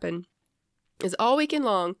what happened is all weekend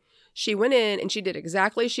long, she went in and she did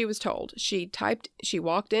exactly as she was told. She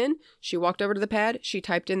walked in, she walked over to the pad, she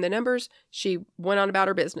typed in the numbers, she went on about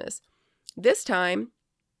her business. This time,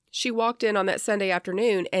 she walked in on that Sunday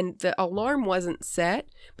afternoon and the alarm wasn't set,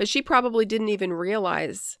 but she probably didn't even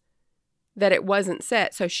realize that it wasn't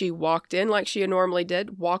set. So she walked in like she normally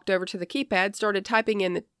did, walked over to the keypad, started typing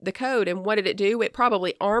in the code, and what did it do? It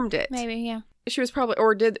probably armed it. Maybe, yeah. She was probably,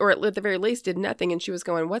 or at the very least did nothing, and she was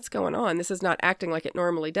going, what's going on? This is not acting like it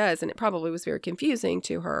normally does. And it probably was very confusing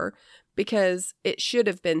to her because it should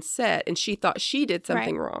have been set, and she thought she did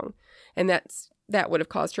something wrong. And that would have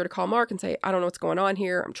caused her to call Mark and say, I don't know what's going on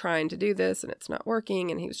here. I'm trying to do this, and it's not working.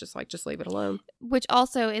 And he was just like, just leave it alone. Which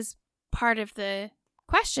also is part of the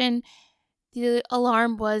question. The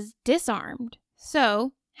alarm was disarmed.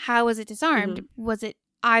 So how was it disarmed? Mm-hmm. Was it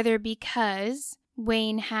either because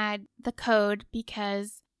Wayne had the code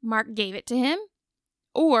because Mark gave it to him,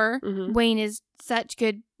 or Wayne is such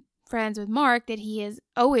good friends with Mark that he has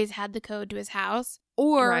always had the code to his house,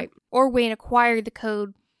 or Wayne acquired the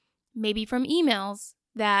code maybe from emails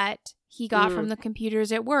that he got from the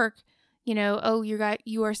computers at work.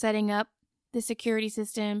 You are setting up the security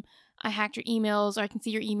system. I hacked your emails, or I can see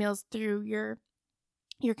your emails through your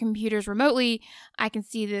computers remotely. I can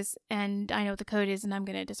see this, and I know what the code is, and I'm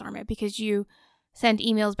going to disarm it because you send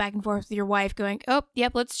emails back and forth with your wife going, oh,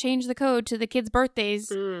 yep, let's change the code to the kids' birthdays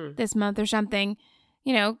this month or something,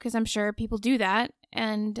 because I'm sure people do that.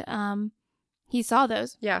 And he saw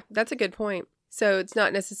those. Yeah, that's a good point. So it's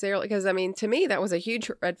not necessarily, because, to me, that was a huge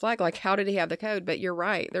red flag. Like, how did he have the code? But you're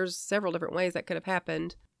right. There's several different ways that could have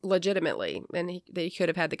happened legitimately, and they could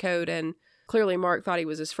have had the code, and clearly Mark thought he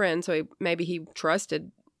was his friend, so maybe he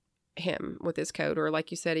trusted him with his code, or like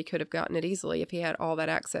you said, he could have gotten it easily if he had all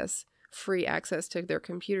that free access to their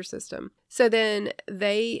computer system. So then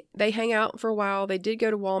they hang out for a while. They did go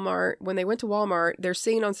to Walmart. When they went to Walmart, they're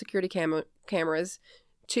seen on security cameras,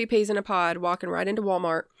 2 peas in a pod, walking right into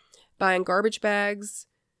Walmart, buying garbage bags,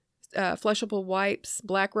 flushable wipes,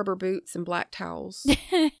 black rubber boots, and black towels.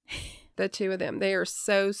 The two of them. They are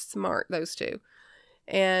so smart, those two.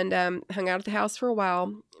 And hung out at the house for a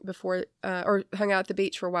while before, or hung out at the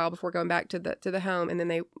beach for a while before going back to the home. And then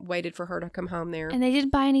they waited for her to come home there. And they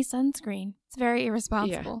didn't buy any sunscreen. It's very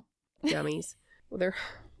irresponsible. Yeah. Dummies. Well,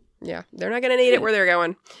 Yeah, they're not going to need it where they're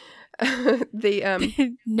going.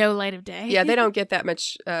 No light of day. Yeah, they don't get that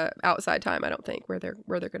much outside time, I don't think, where they're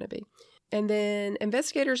going to be. And then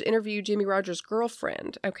investigators interview Jimmy Rogers'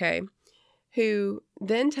 girlfriend, okay, who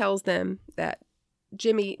then tells them that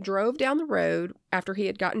Jimmy drove down the road after he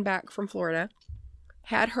had gotten back from Florida,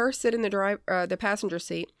 had her sit in the passenger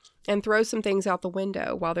seat, and throw some things out the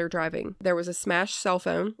window while they're driving. There was a smashed cell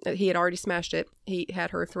phone. He had already smashed it. He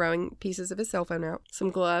had her throwing pieces of his cell phone out,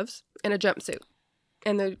 some gloves, and a jumpsuit.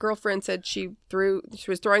 And the girlfriend said she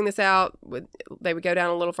was throwing this out. They would go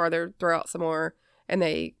down a little farther, throw out some more, and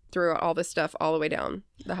they threw out all this stuff all the way down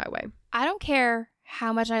the highway. I don't care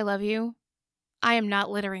how much I love you. I am not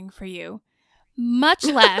littering for you. Much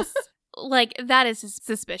less, like, that is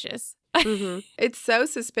suspicious. Mm-hmm. It's so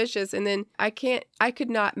suspicious. And then I could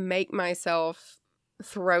not make myself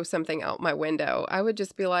throw something out my window. I would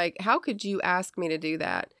just be like, how could you ask me to do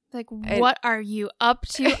that? Like, what are you up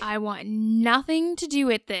to? I want nothing to do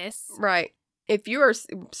with this. Right. If you are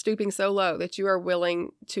stooping so low that you are willing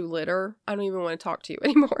to litter, I don't even want to talk to you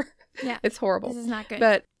anymore. Yeah. It's horrible. This is not good.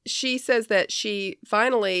 But she says that she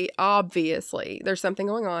finally, obviously, there's something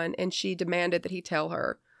going on, and she demanded that he tell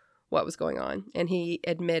her what was going on. And he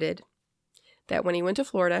admitted that when he went to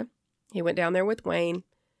Florida, he went down there with Wayne,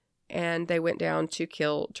 and they went down to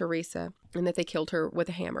kill Teresa, and that they killed her with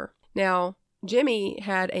a hammer. Now, Jimmy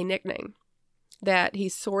had a nickname that he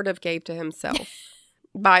sort of gave to himself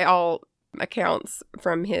by all accounts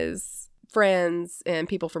from his friends and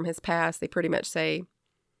people from his past. They pretty much say,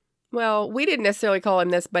 well, we didn't necessarily call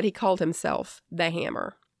him this, but he called himself the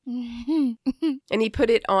Hammer. And he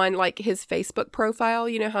put it on like his Facebook profile.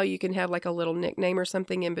 You know how you can have like a little nickname or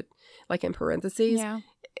something in parentheses? Yeah.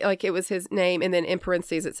 Like it was his name, and then in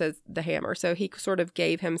parentheses it says the Hammer. So he sort of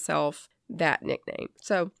gave himself that nickname.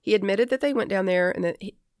 So he admitted that they went down there and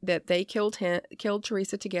that they killed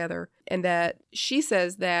Teresa together, and that she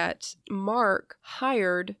says that Mark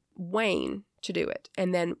hired Wayne to do it.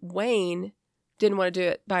 And then Wayne didn't want to do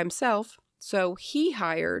it by himself, so he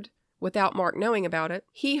hired, without Mark knowing about it,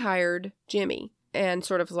 he hired Jimmy and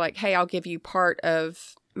sort of like, hey, I'll give you part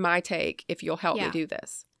of my take if you'll help me do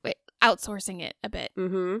this. Outsourcing it a bit.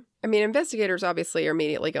 Mm-hmm. I mean, investigators obviously are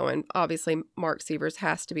immediately going, obviously Mark Seiver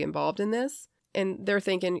has to be involved in this. And they're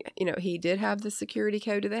thinking, he did have the security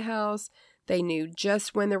code to the house. They knew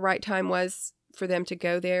just when the right time was for them to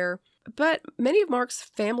go there. But many of Mark's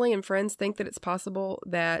family and friends think that it's possible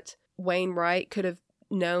that Wayne Wright could have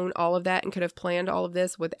known all of that and could have planned all of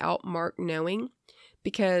this without Mark knowing,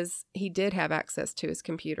 because he did have access to his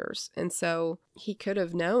computers. And so he could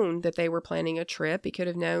have known that they were planning a trip. He could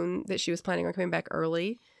have known that she was planning on coming back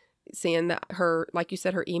early, seeing that her, like you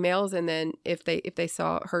said, her emails, and then if they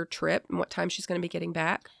saw her trip and what time she's going to be getting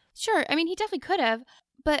back. Sure. I mean, he definitely could have,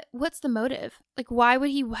 but what's the motive? Like, why would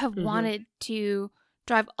he have wanted to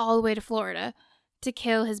drive all the way to Florida to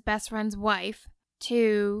kill his best friend's wife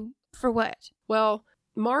for what? Well,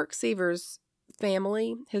 Mark Seiver's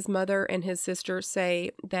family, his mother and his sister,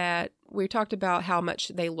 say that we talked about how much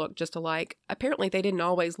they look just alike. Apparently, they didn't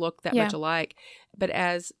always look that much alike. But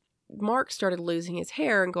as Mark started losing his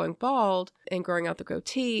hair and going bald and growing out the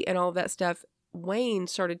goatee and all of that stuff, Wayne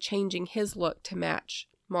started changing his look to match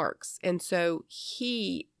Mark's. And so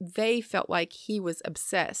they felt like he was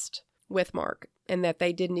obsessed with Mark, and that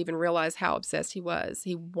they didn't even realize how obsessed he was.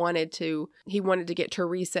 He wanted to get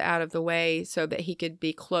Teresa out of the way so that he could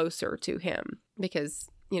be closer to him, because,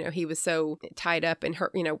 he was so tied up in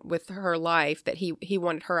her, with her life, that he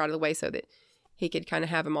wanted her out of the way so that he could kind of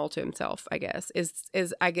have him all to himself, I guess,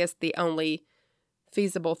 is I guess the only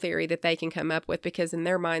feasible theory that they can come up with, because in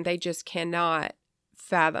their mind, they just cannot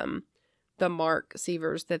fathom the Mark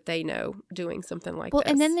Seivers that they know doing something like this. Well,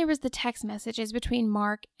 and then there was the text messages between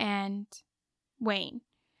Mark and Wayne.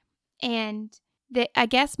 And I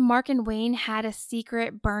guess Mark and Wayne had a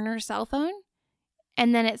secret burner cell phone.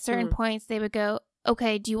 And then at certain points they would go,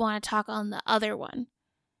 okay, do you want to talk on the other one?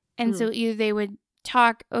 And so either they would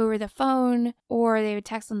talk over the phone or they would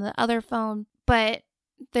text on the other phone. But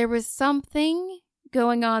there was something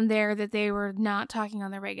going on there that they were not talking on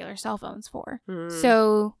their regular cell phones for.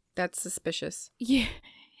 So that's suspicious. Yeah,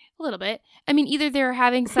 a little bit. I mean, either they're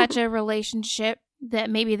having such a relationship that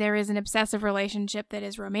maybe there is an obsessive relationship that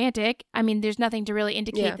is romantic. I mean, there's nothing to really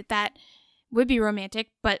indicate that would be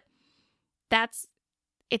romantic, but it's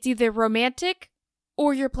either romantic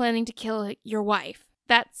or you're planning to kill your wife.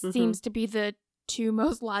 That seems to be the two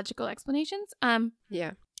most logical explanations.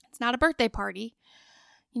 Yeah. It's not a birthday party.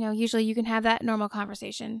 Usually you can have that normal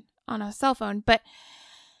conversation on a cell phone, but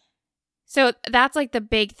so that's like the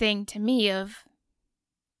big thing to me of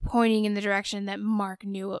pointing in the direction that Mark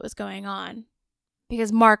knew what was going on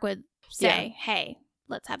Because Mark would say, hey,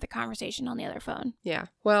 let's have the conversation on the other phone. Yeah.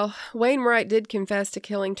 Well, Wainwright did confess to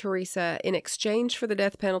killing Teresa in exchange for the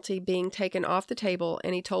death penalty being taken off the table,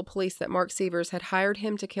 and he told police that Mark Seivers had hired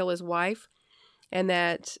him to kill his wife and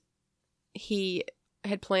that he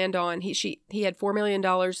had planned on, he had $4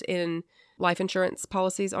 million in life insurance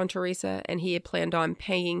policies on Teresa, and he had planned on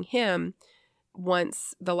paying him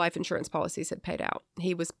once the life insurance policies had paid out.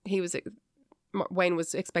 Wayne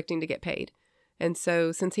was expecting to get paid. And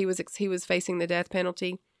so since he was facing the death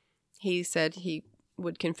penalty, he said he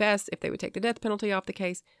would confess if they would take the death penalty off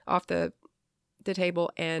the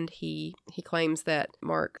table, and he claims that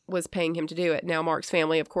Mark was paying him to do it. Now, Mark's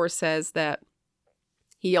family, of course, says that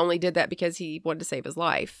he only did that because he wanted to save his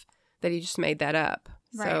life, that he just made that up.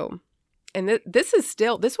 Right. So, and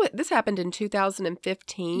this happened in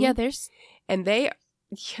 2015. Yeah, and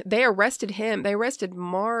they arrested him. They arrested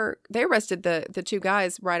Mark. They arrested the two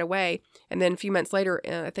guys right away. And then a few months later,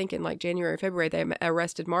 I think in like January or February, they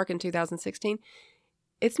arrested Mark in 2016.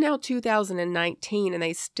 It's now 2019 and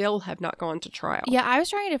they still have not gone to trial. Yeah, I was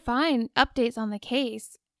trying to find updates on the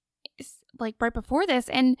case like right before this,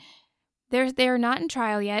 and they're not in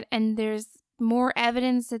trial yet, and there's more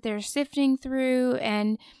evidence that they're sifting through,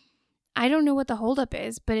 and I don't know what the holdup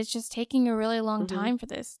is, but it's just taking a really long time for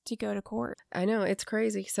this to go to court. I know, it's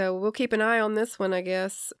crazy. So we'll keep an eye on this one, I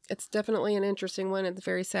guess. It's definitely an interesting one. It's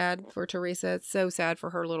very sad for Teresa. It's so sad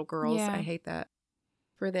for her little girls. Yeah. I hate that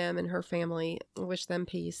for them and her family. I wish them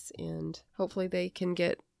peace, and hopefully they can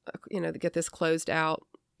get this closed out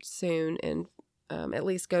soon and at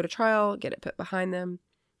least go to trial, get it put behind them,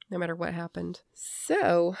 no matter what happened.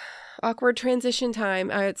 So, awkward transition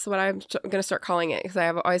time. It's what I'm going to start calling it because I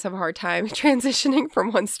always have a hard time transitioning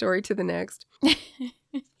from one story to the next.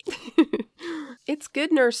 It's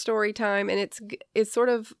good nurse story time, and it's sort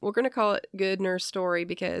of, we're going to call it good nurse story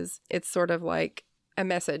because it's sort of like a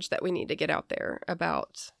message that we need to get out there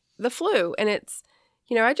about the flu. And it's,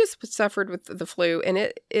 I just suffered with the flu, and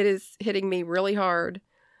it is hitting me really hard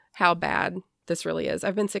how bad this really is.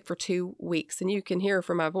 I've been sick for 2 weeks, and you can hear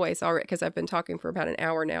from my voice already because I've been talking for about an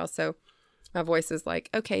hour now. So my voice is like,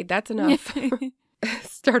 okay, that's enough.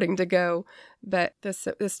 Starting to go. But this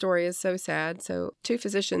story is so sad. So 2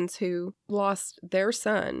 physicians who lost their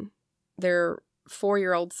son, their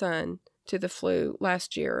 4-year-old son, to the flu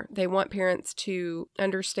last year. They want parents to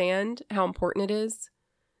understand how important it is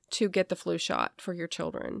to get the flu shot for your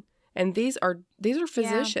children. And these are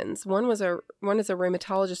physicians. Yeah. One is a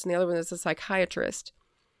rheumatologist and the other one is a psychiatrist.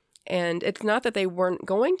 And it's not that they weren't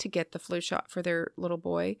going to get the flu shot for their little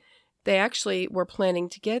boy. They actually were planning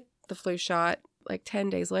to get the flu shot like 10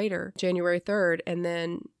 days later, January 3rd, and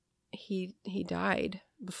then he died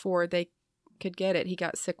before they could get it. He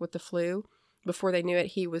got sick with the flu. Before they knew it,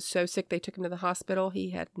 he was so sick they took him to the hospital.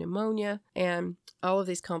 He had pneumonia and all of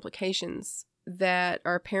these complications that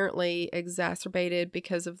are apparently exacerbated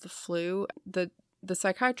because of the flu. The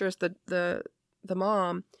psychiatrist, the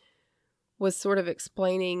mom, was sort of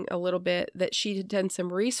explaining a little bit that she had done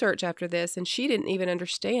some research after this, and she didn't even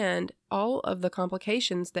understand all of the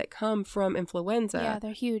complications that come from influenza. Yeah,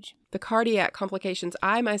 they're huge. The cardiac complications.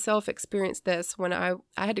 I myself experienced this when I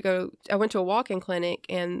went to a walk-in clinic,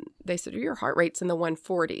 and they said, your heart rate's in the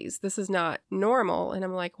 140s. This is not normal. And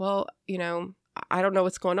I'm like, well, I don't know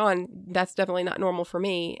what's going on. That's definitely not normal for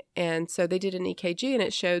me. And so they did an EKG, and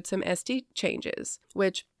it showed some ST changes,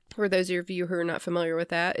 which, for those of you who are not familiar with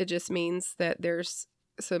that, it just means that there's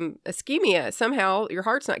some ischemia. Somehow your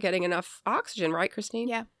heart's not getting enough oxygen, right, Christine?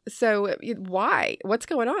 Yeah. So why? What's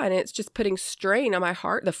going on? And it's just putting strain on my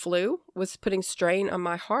heart. The flu was putting strain on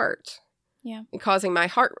my heart. Yeah. And causing my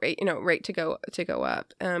heart rate, to go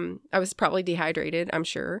up. I was probably dehydrated, I'm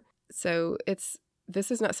sure. So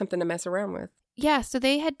this is not something to mess around with. Yeah. So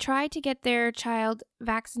they had tried to get their child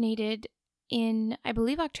vaccinated in, I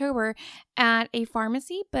believe, October at a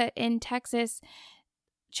pharmacy, but in Texas,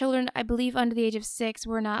 children, I believe, under the age of 6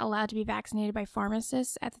 were not allowed to be vaccinated by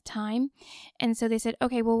pharmacists at the time. And so they said,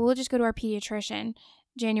 okay, well, we'll just go to our pediatrician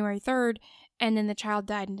January 3rd. And then the child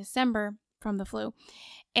died in December from the flu.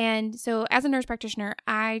 And so as a nurse practitioner,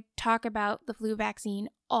 I talk about the flu vaccine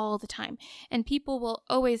all the time. And people will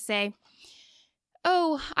always say,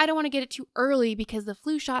 oh, I don't want to get it too early because the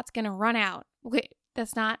flu shot's going to run out. Okay,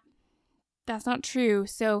 that's not true.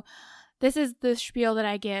 So this is the spiel that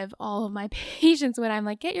I give all of my patients when I'm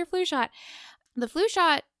like, get your flu shot. The flu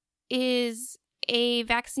shot is a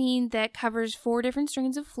vaccine that covers 4 different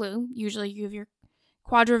strains of flu. Usually you have your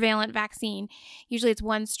quadrivalent vaccine. Usually it's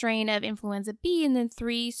 1 strain of influenza B and then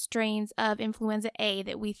 3 strains of influenza A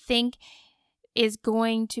that we think is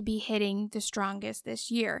going to be hitting the strongest this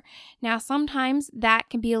year. Now, sometimes that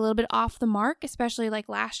can be a little bit off the mark, especially like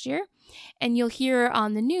last year. And you'll hear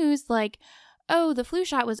on the news like, oh, the flu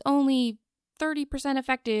shot was only 30%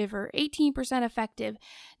 effective or 18% effective.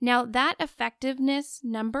 Now, that effectiveness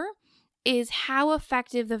number is how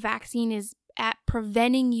effective the vaccine is at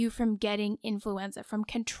preventing you from getting influenza, from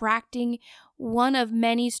contracting one of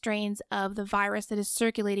many strains of the virus that is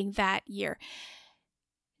circulating that year.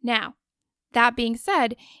 Now, that being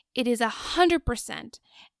said, it is 100%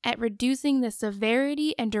 at reducing the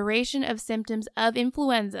severity and duration of symptoms of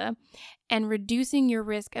influenza and reducing your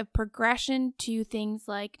risk of progression to things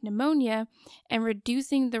like pneumonia and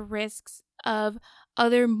reducing the risks of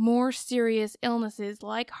other more serious illnesses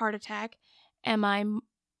like heart attack, MI,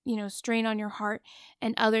 strain on your heart,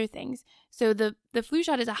 and other things. So the flu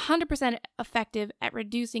shot is 100% effective at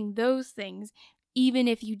reducing those things, even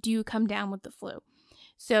if you do come down with the flu.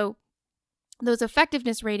 So those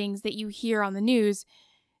effectiveness ratings that you hear on the news,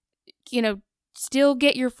 still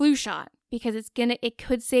get your flu shot because it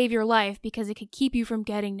could save your life because it could keep you from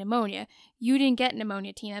getting pneumonia. You didn't get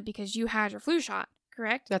pneumonia, Tina, because you had your flu shot,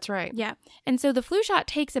 correct? That's right. Yeah. And so the flu shot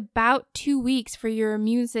takes about 2 weeks for your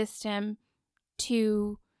immune system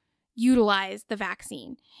to utilize the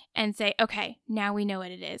vaccine and say, okay, now we know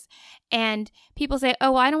what it is. And people say,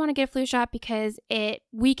 oh, I don't want to get a flu shot because it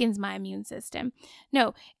weakens my immune system.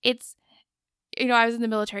 No, it's, I was in the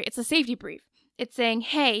military. It's a safety brief. It's saying,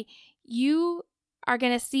 hey, you are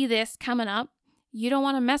going to see this coming up. You don't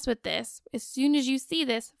want to mess with this. As soon as you see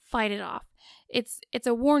this, fight it off. It's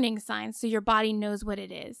a warning sign so your body knows what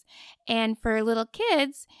it is. And for little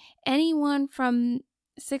kids, anyone from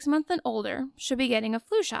 6 months and older should be getting a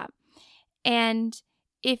flu shot. And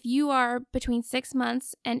if you are between 6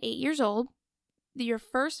 months and 8 years old, your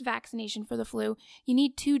first vaccination for the flu, you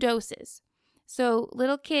need 2 doses. So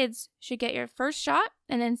little kids should get your first shot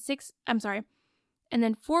and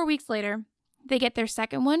then 4 weeks later, they get their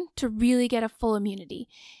second one to really get a full immunity.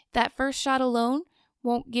 That first shot alone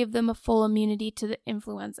won't give them a full immunity to the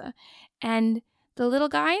influenza. And the little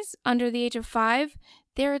guys under the age of 5,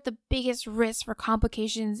 they're at the biggest risk for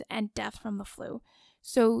complications and death from the flu.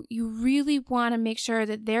 So you really want to make sure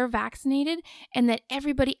that they're vaccinated and that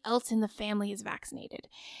everybody else in the family is vaccinated.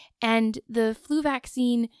 And the flu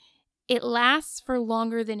vaccine, it lasts for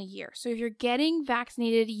longer than a year. So if you're getting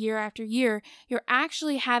vaccinated year after year, you're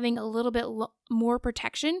actually having a little bit more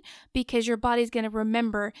protection because your body's going to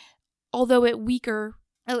remember, although at weaker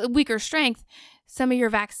strength, some of your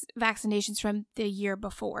vaccinations from the year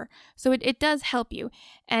before. So it does help you.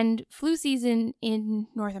 And flu season in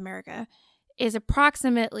North America is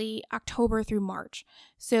approximately October through March.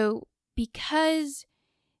 So because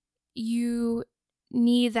you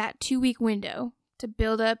need that 2-week window to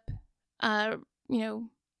build up, the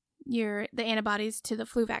antibodies to the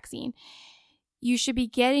flu vaccine, you should be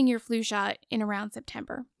getting your flu shot in around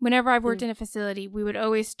September. Whenever I've worked in a facility, we would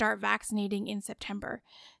always start vaccinating in September.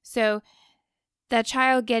 So that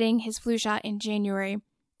child getting his flu shot in January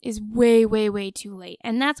is way, way, way too late.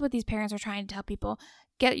 And that's what these parents are trying to tell people.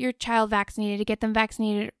 Get your child vaccinated, get them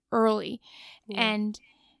vaccinated early. Yeah. And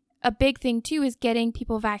a big thing too is getting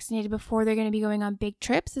people vaccinated before they're going to be going on big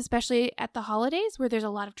trips, especially at the holidays where there's a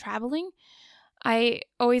lot of traveling. I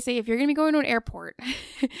always say if you're going to be going to an airport,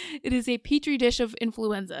 it is a petri dish of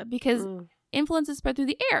influenza because influenza is spread through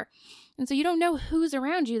the air. And so you don't know who's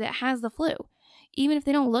around you that has the flu. Even if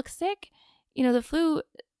they don't look sick, the flu,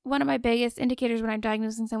 one of my biggest indicators when I'm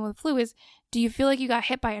diagnosing someone with flu is, do you feel like you got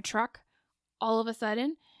hit by a truck all of a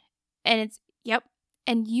sudden? And it's, yep.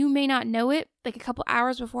 And you may not know it like a couple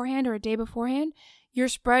hours beforehand or a day beforehand, you're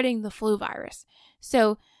spreading the flu virus.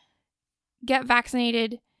 So get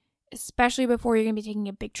vaccinated, especially before you're going to be taking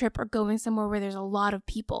a big trip or going somewhere where there's a lot of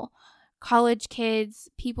people. College kids,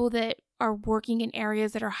 people that are working in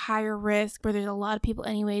areas that are higher risk, where there's a lot of people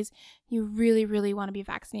anyways, you really, really want to be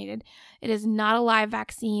vaccinated. It is not a live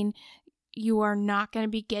vaccine. You are not going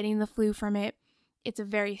to be getting the flu from it. It's a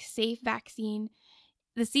very safe vaccine.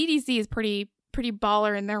 The CDC is pretty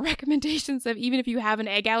baller in their recommendations of even if you have an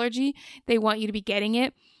egg allergy, they want you to be getting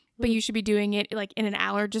it, but you should be doing it like in an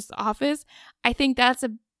allergist's office. I think that's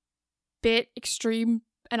a bit extreme,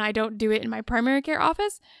 and I don't do it in my primary care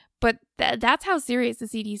office, but that's how serious the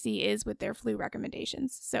CDC is with their flu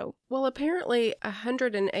recommendations. So, well, apparently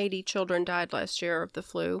 180 children died last year of the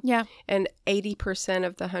flu. Yeah. And 80%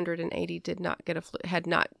 of the 180 did not get a flu, had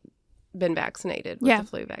not been vaccinated with the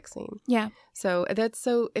flu vaccine. Yeah. So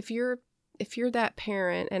if you're that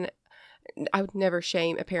parent, and I would never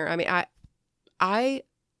shame a parent. I mean, I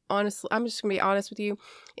honestly, I'm just going to be honest with you.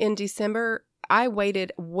 In December, I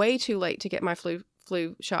waited way too late to get my flu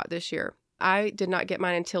shot this year. I did not get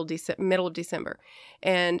mine until middle of December.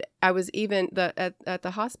 And I was even at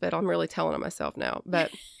the hospital, I'm really telling on myself now,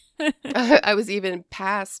 but I was even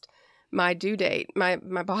past my due date. My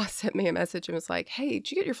boss sent me a message and was like, hey,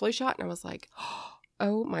 did you get your flu shot? And I was like,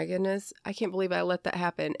 oh my goodness, I can't believe I let that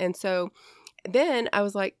happen. And so then I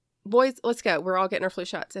was like, boys, let's go. We're all getting our flu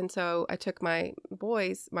shots. And so I took my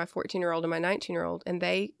boys, my 14-year-old and my 19-year-old, and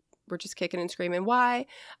they were just kicking and screaming, why?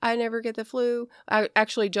 I never get the flu.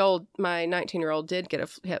 Actually, Joel, my 19-year-old, did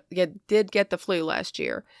get the flu last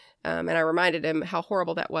year. And I reminded him how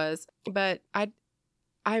horrible that was. But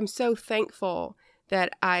I'm so thankful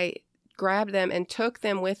that I grabbed them and took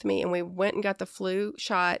them with me, and we went and got the flu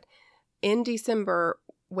shot in December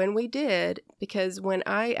when we did, because when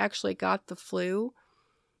I actually got the flu,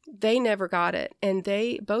 they never got it. And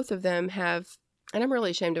both of them have, and I'm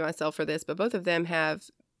really ashamed of myself for this, but both of them have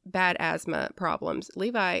bad asthma problems.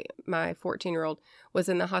 Levi, my 14-year-old, was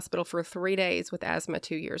in the hospital for 3 days with asthma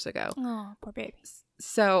 2 years ago. Oh, poor baby.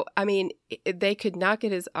 So, I mean, they could not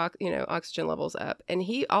get his, oxygen levels up. And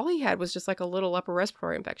all he had was just like a little upper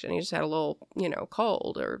respiratory infection. He just had a little,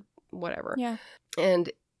 cold or whatever. Yeah.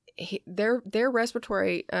 And their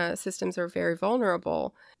respiratory systems are very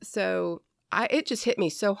vulnerable. So it just hit me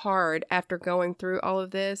so hard after going through all of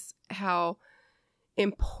this, how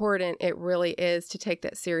important it really is to take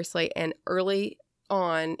that seriously. And early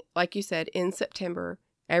on, like you said, in September,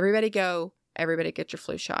 everybody get your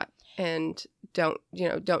flu shot, and don't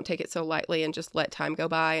take it so lightly and just let time go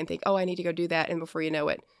by and think, oh, I need to go do that. And before you know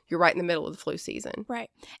it, you're right in the middle of the flu season. Right.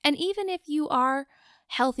 And even if you are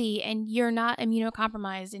healthy and you're not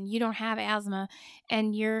immunocompromised and you don't have asthma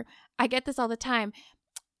and I get this all the time.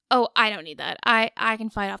 Oh, I don't need that. I can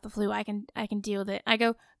fight off the flu. I can deal with it. I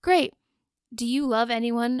go, great. Do you love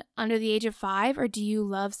anyone under the age of 5, or do you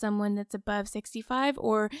love someone that's above 65,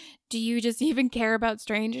 or do you just even care about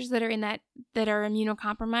strangers that are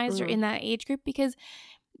immunocompromised or in that age group? Because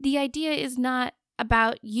the idea is not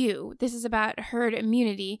about you. This is about herd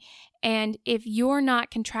immunity. And if you're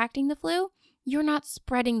not contracting the flu, you're not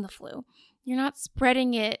spreading the flu. You're not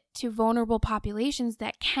spreading it to vulnerable populations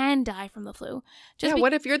that can die from the flu.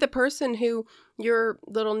 What if you're the person who your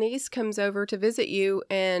little niece comes over to visit you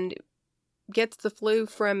and gets the flu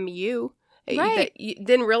from you? Right. That you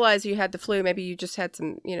didn't realize you had the flu. Maybe you just had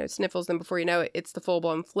some, sniffles, and before you know it, it's the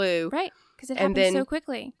full-blown flu. Right, because it happens so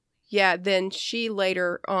quickly. Yeah, then she a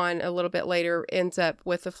little bit later, ends up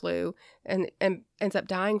with the flu and ends up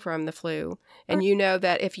dying from the flu. And you know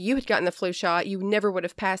that if you had gotten the flu shot, you never would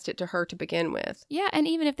have passed it to her to begin with. Yeah, and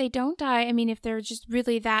even if they don't die, I mean, if they're just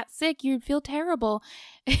really that sick, you'd feel terrible.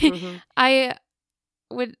 Mm-hmm.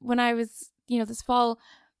 When I was, this fall,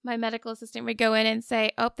 my medical assistant would go in and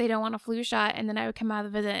say, oh, they don't want a flu shot. And then I would come out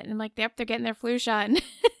of the visit and I'm like, yep, they're getting their flu shot.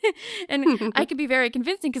 And I could be very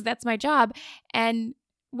convincing because that's my job. And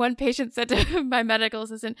one patient said to my medical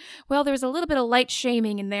assistant, well, there was a little bit of light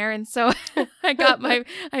shaming in there. And so I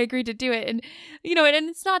agreed to do it. And, and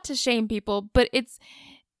it's not to shame people, but it's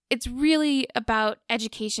really about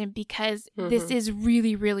education, because this is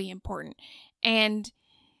really, really important. And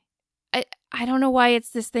I don't know why it's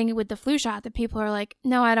this thing with the flu shot that people are like,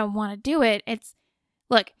 no, I don't want to do it. It's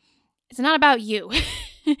not about you.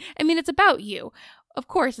 I mean, it's about you. Of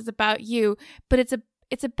course it's about you, but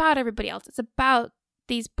it's about everybody else. It's about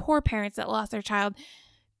these poor parents that lost their child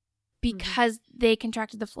because they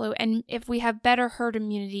contracted the flu. And if we have better herd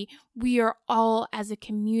immunity, we are all, as a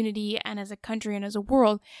community and as a country and as a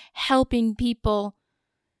world, helping people,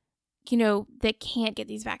 that can't get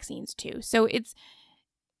these vaccines too. So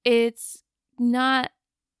it's not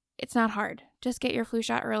hard. Just get your flu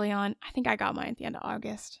shot early on. I think I got mine at the end of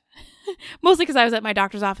August. Mostly because I was at my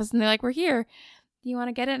doctor's office and they're like, we're here. Do you want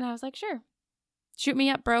to get it? And I was like, sure. Shoot me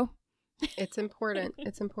up, bro. It's important.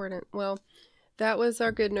 It's important. Well, that was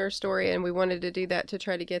our good nurse story, and we wanted to do that to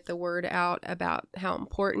try to get the word out about how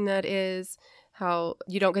important that is, how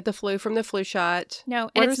you don't get the flu from the flu shot.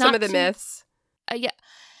 No. What are some of the myths?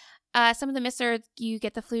 Some of the myths are you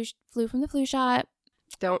get the flu from the flu shot.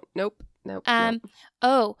 Nope.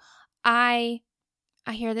 I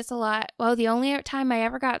hear this a lot. Well, the only time I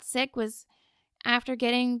ever got sick was after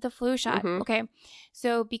getting the flu shot. Mm-hmm. Okay.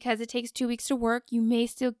 So because it takes 2 weeks to work,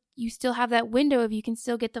 you still have that window of you can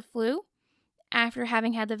still get the flu after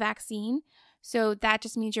having had the vaccine. So that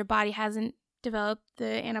just means your body hasn't developed the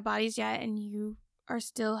antibodies yet and you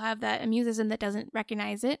still have that immune system that doesn't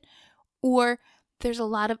recognize it. Or there's a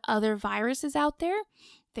lot of other viruses out there.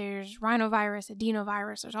 There's rhinovirus,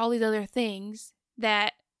 adenovirus, there's all these other things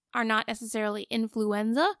that are not necessarily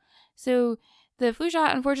influenza. So the flu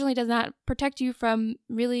shot, unfortunately, does not protect you from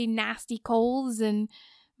really nasty colds and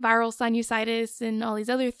viral sinusitis and all these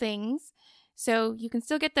other things. So you can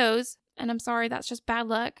still get those. And I'm sorry, that's just bad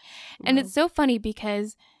luck. And it's so funny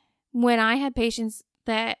because when I had patients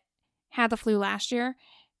that had the flu last year,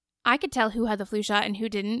 I could tell who had the flu shot and who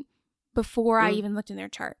didn't before I even looked in their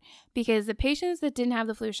chart. Because the patients that didn't have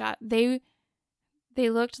the flu shot, they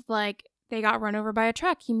looked like they got run over by a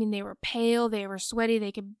truck. I mean, they were pale, they were sweaty,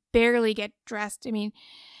 they could barely get dressed. I mean,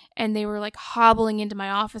 and they were like hobbling into my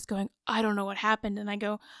office going, I don't know what happened. And I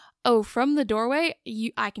go, oh, from the doorway,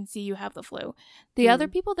 I can see you have the flu. The other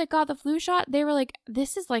people that got the flu shot, they were like,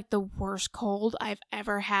 this is like the worst cold I've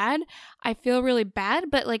ever had. I feel really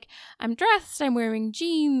bad, but like I'm dressed, I'm wearing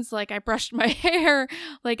jeans, like I brushed my hair,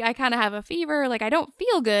 like I kind of have a fever, like I don't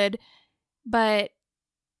feel good, but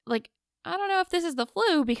like I don't know if this is the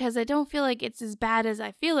flu because I don't feel like it's as bad as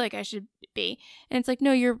I feel like I should be. And it's like,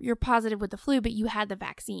 no, you're positive with the flu, but you had the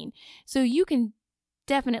vaccine. So you can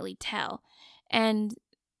definitely tell. And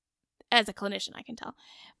as a clinician, I can tell.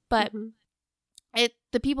 But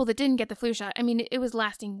the people that didn't get the flu shot, I mean, it was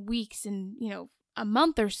lasting weeks and, you know, a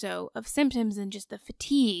month or so of symptoms and just the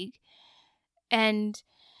fatigue. And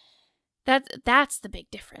that's the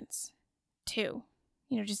big difference, too.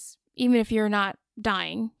 You know, just even if you're not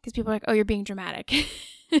dying, because people are like, oh, you're being dramatic.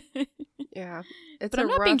 Yeah. But I'm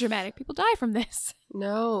not being dramatic. People die from this.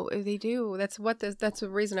 No, they do. That's the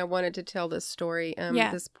reason I wanted to tell this story.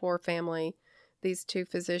 This poor family, these two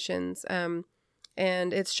physicians.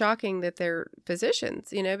 And it's shocking that they're physicians,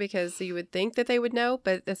 you know, because you would think that they would know,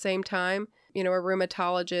 but at the same time, you know, a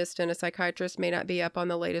rheumatologist and a psychiatrist may not be up on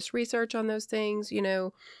the latest research on those things, you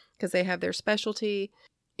know, because they have their specialty,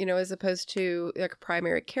 you know, as opposed to like a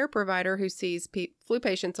primary care provider who sees flu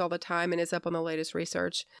patients all the time and is up on the latest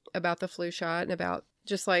research about the flu shot and about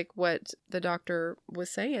just like what the doctor was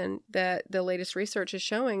saying, that the latest research is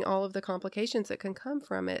showing all of the complications that can come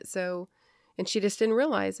from it. So, and she just didn't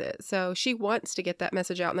realize it. So she wants to get that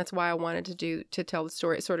message out. And that's why I wanted to tell the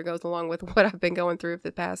story. It sort of goes along with what I've been going through for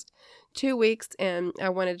the past 2 weeks. And I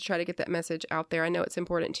wanted to try to get that message out there. I know it's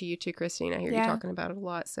important to you too, Christine. I hear you talking about it a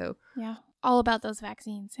lot. So yeah, all about those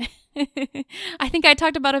vaccines. I think I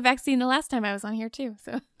talked about a vaccine the last time I was on here too.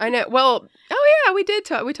 So I know. Well, oh yeah, we did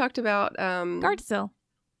talk. We talked about Gardasil.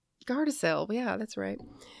 Yeah, that's right.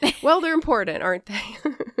 Well, they're important, aren't they?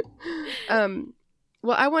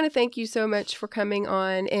 Well, I want to thank you so much for coming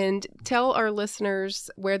on and tell our listeners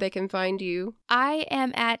where they can find you. I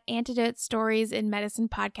am at Antidotes Stories in Medicine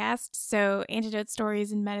podcast. So Antidotes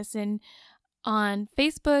Stories in Medicine on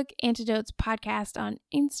Facebook, Antidotes Podcast on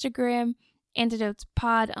Instagram, Antidotes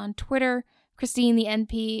Pod on Twitter. Christine, the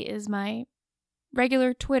NP, is my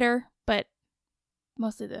regular Twitter, but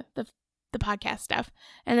mostly the podcast stuff.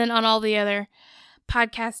 And then on all the other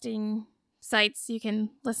podcasting sites, you can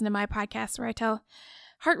listen to my podcast where I tell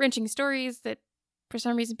heart-wrenching stories that for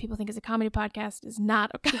some reason people think is a comedy podcast is not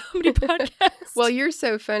a comedy podcast. Well, you're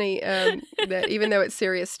so funny that even though it's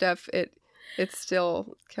serious stuff, it's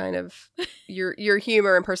still kind of your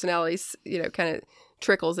humor and personalities, you know, kind of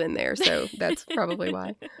trickles in there. So that's probably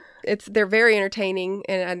why. They're very entertaining,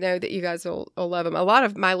 and I know that you guys will love them. A lot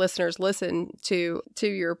of my listeners listen to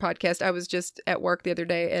your podcast. I was just at work the other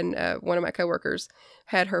day, and one of my coworkers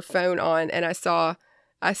had her phone on, and I saw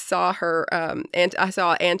her, and I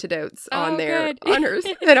saw Antidotes on there on hers,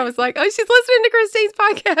 and I was like, oh, she's listening to Christine's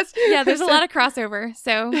podcast. Yeah, there's a lot of crossover.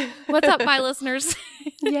 So what's up, my listeners?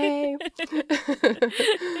 Yay.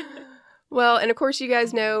 Well, and of course, you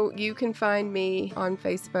guys know you can find me on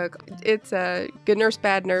Facebook. It's a Good Nurse,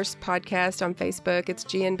 Bad Nurse podcast on Facebook. It's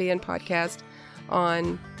GNBN Podcast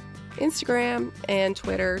on Instagram and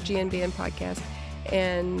Twitter, GNBN Podcast.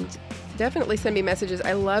 And definitely send me messages.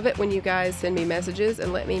 I love it when you guys send me messages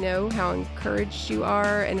and let me know how encouraged you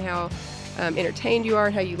are and how entertained you are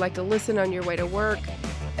and how you like to listen on your way to work.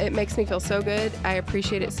 It makes me feel so good. I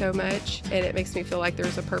appreciate it so much, and it makes me feel like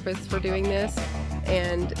there's a purpose for doing this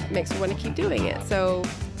and makes me want to keep doing it. So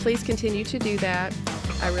please continue to do that.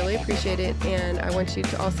 I really appreciate it, and I want you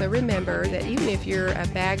to also remember that even if you're a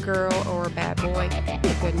bad girl or a bad boy, be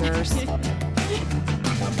a good nurse.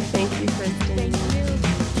 Thank you for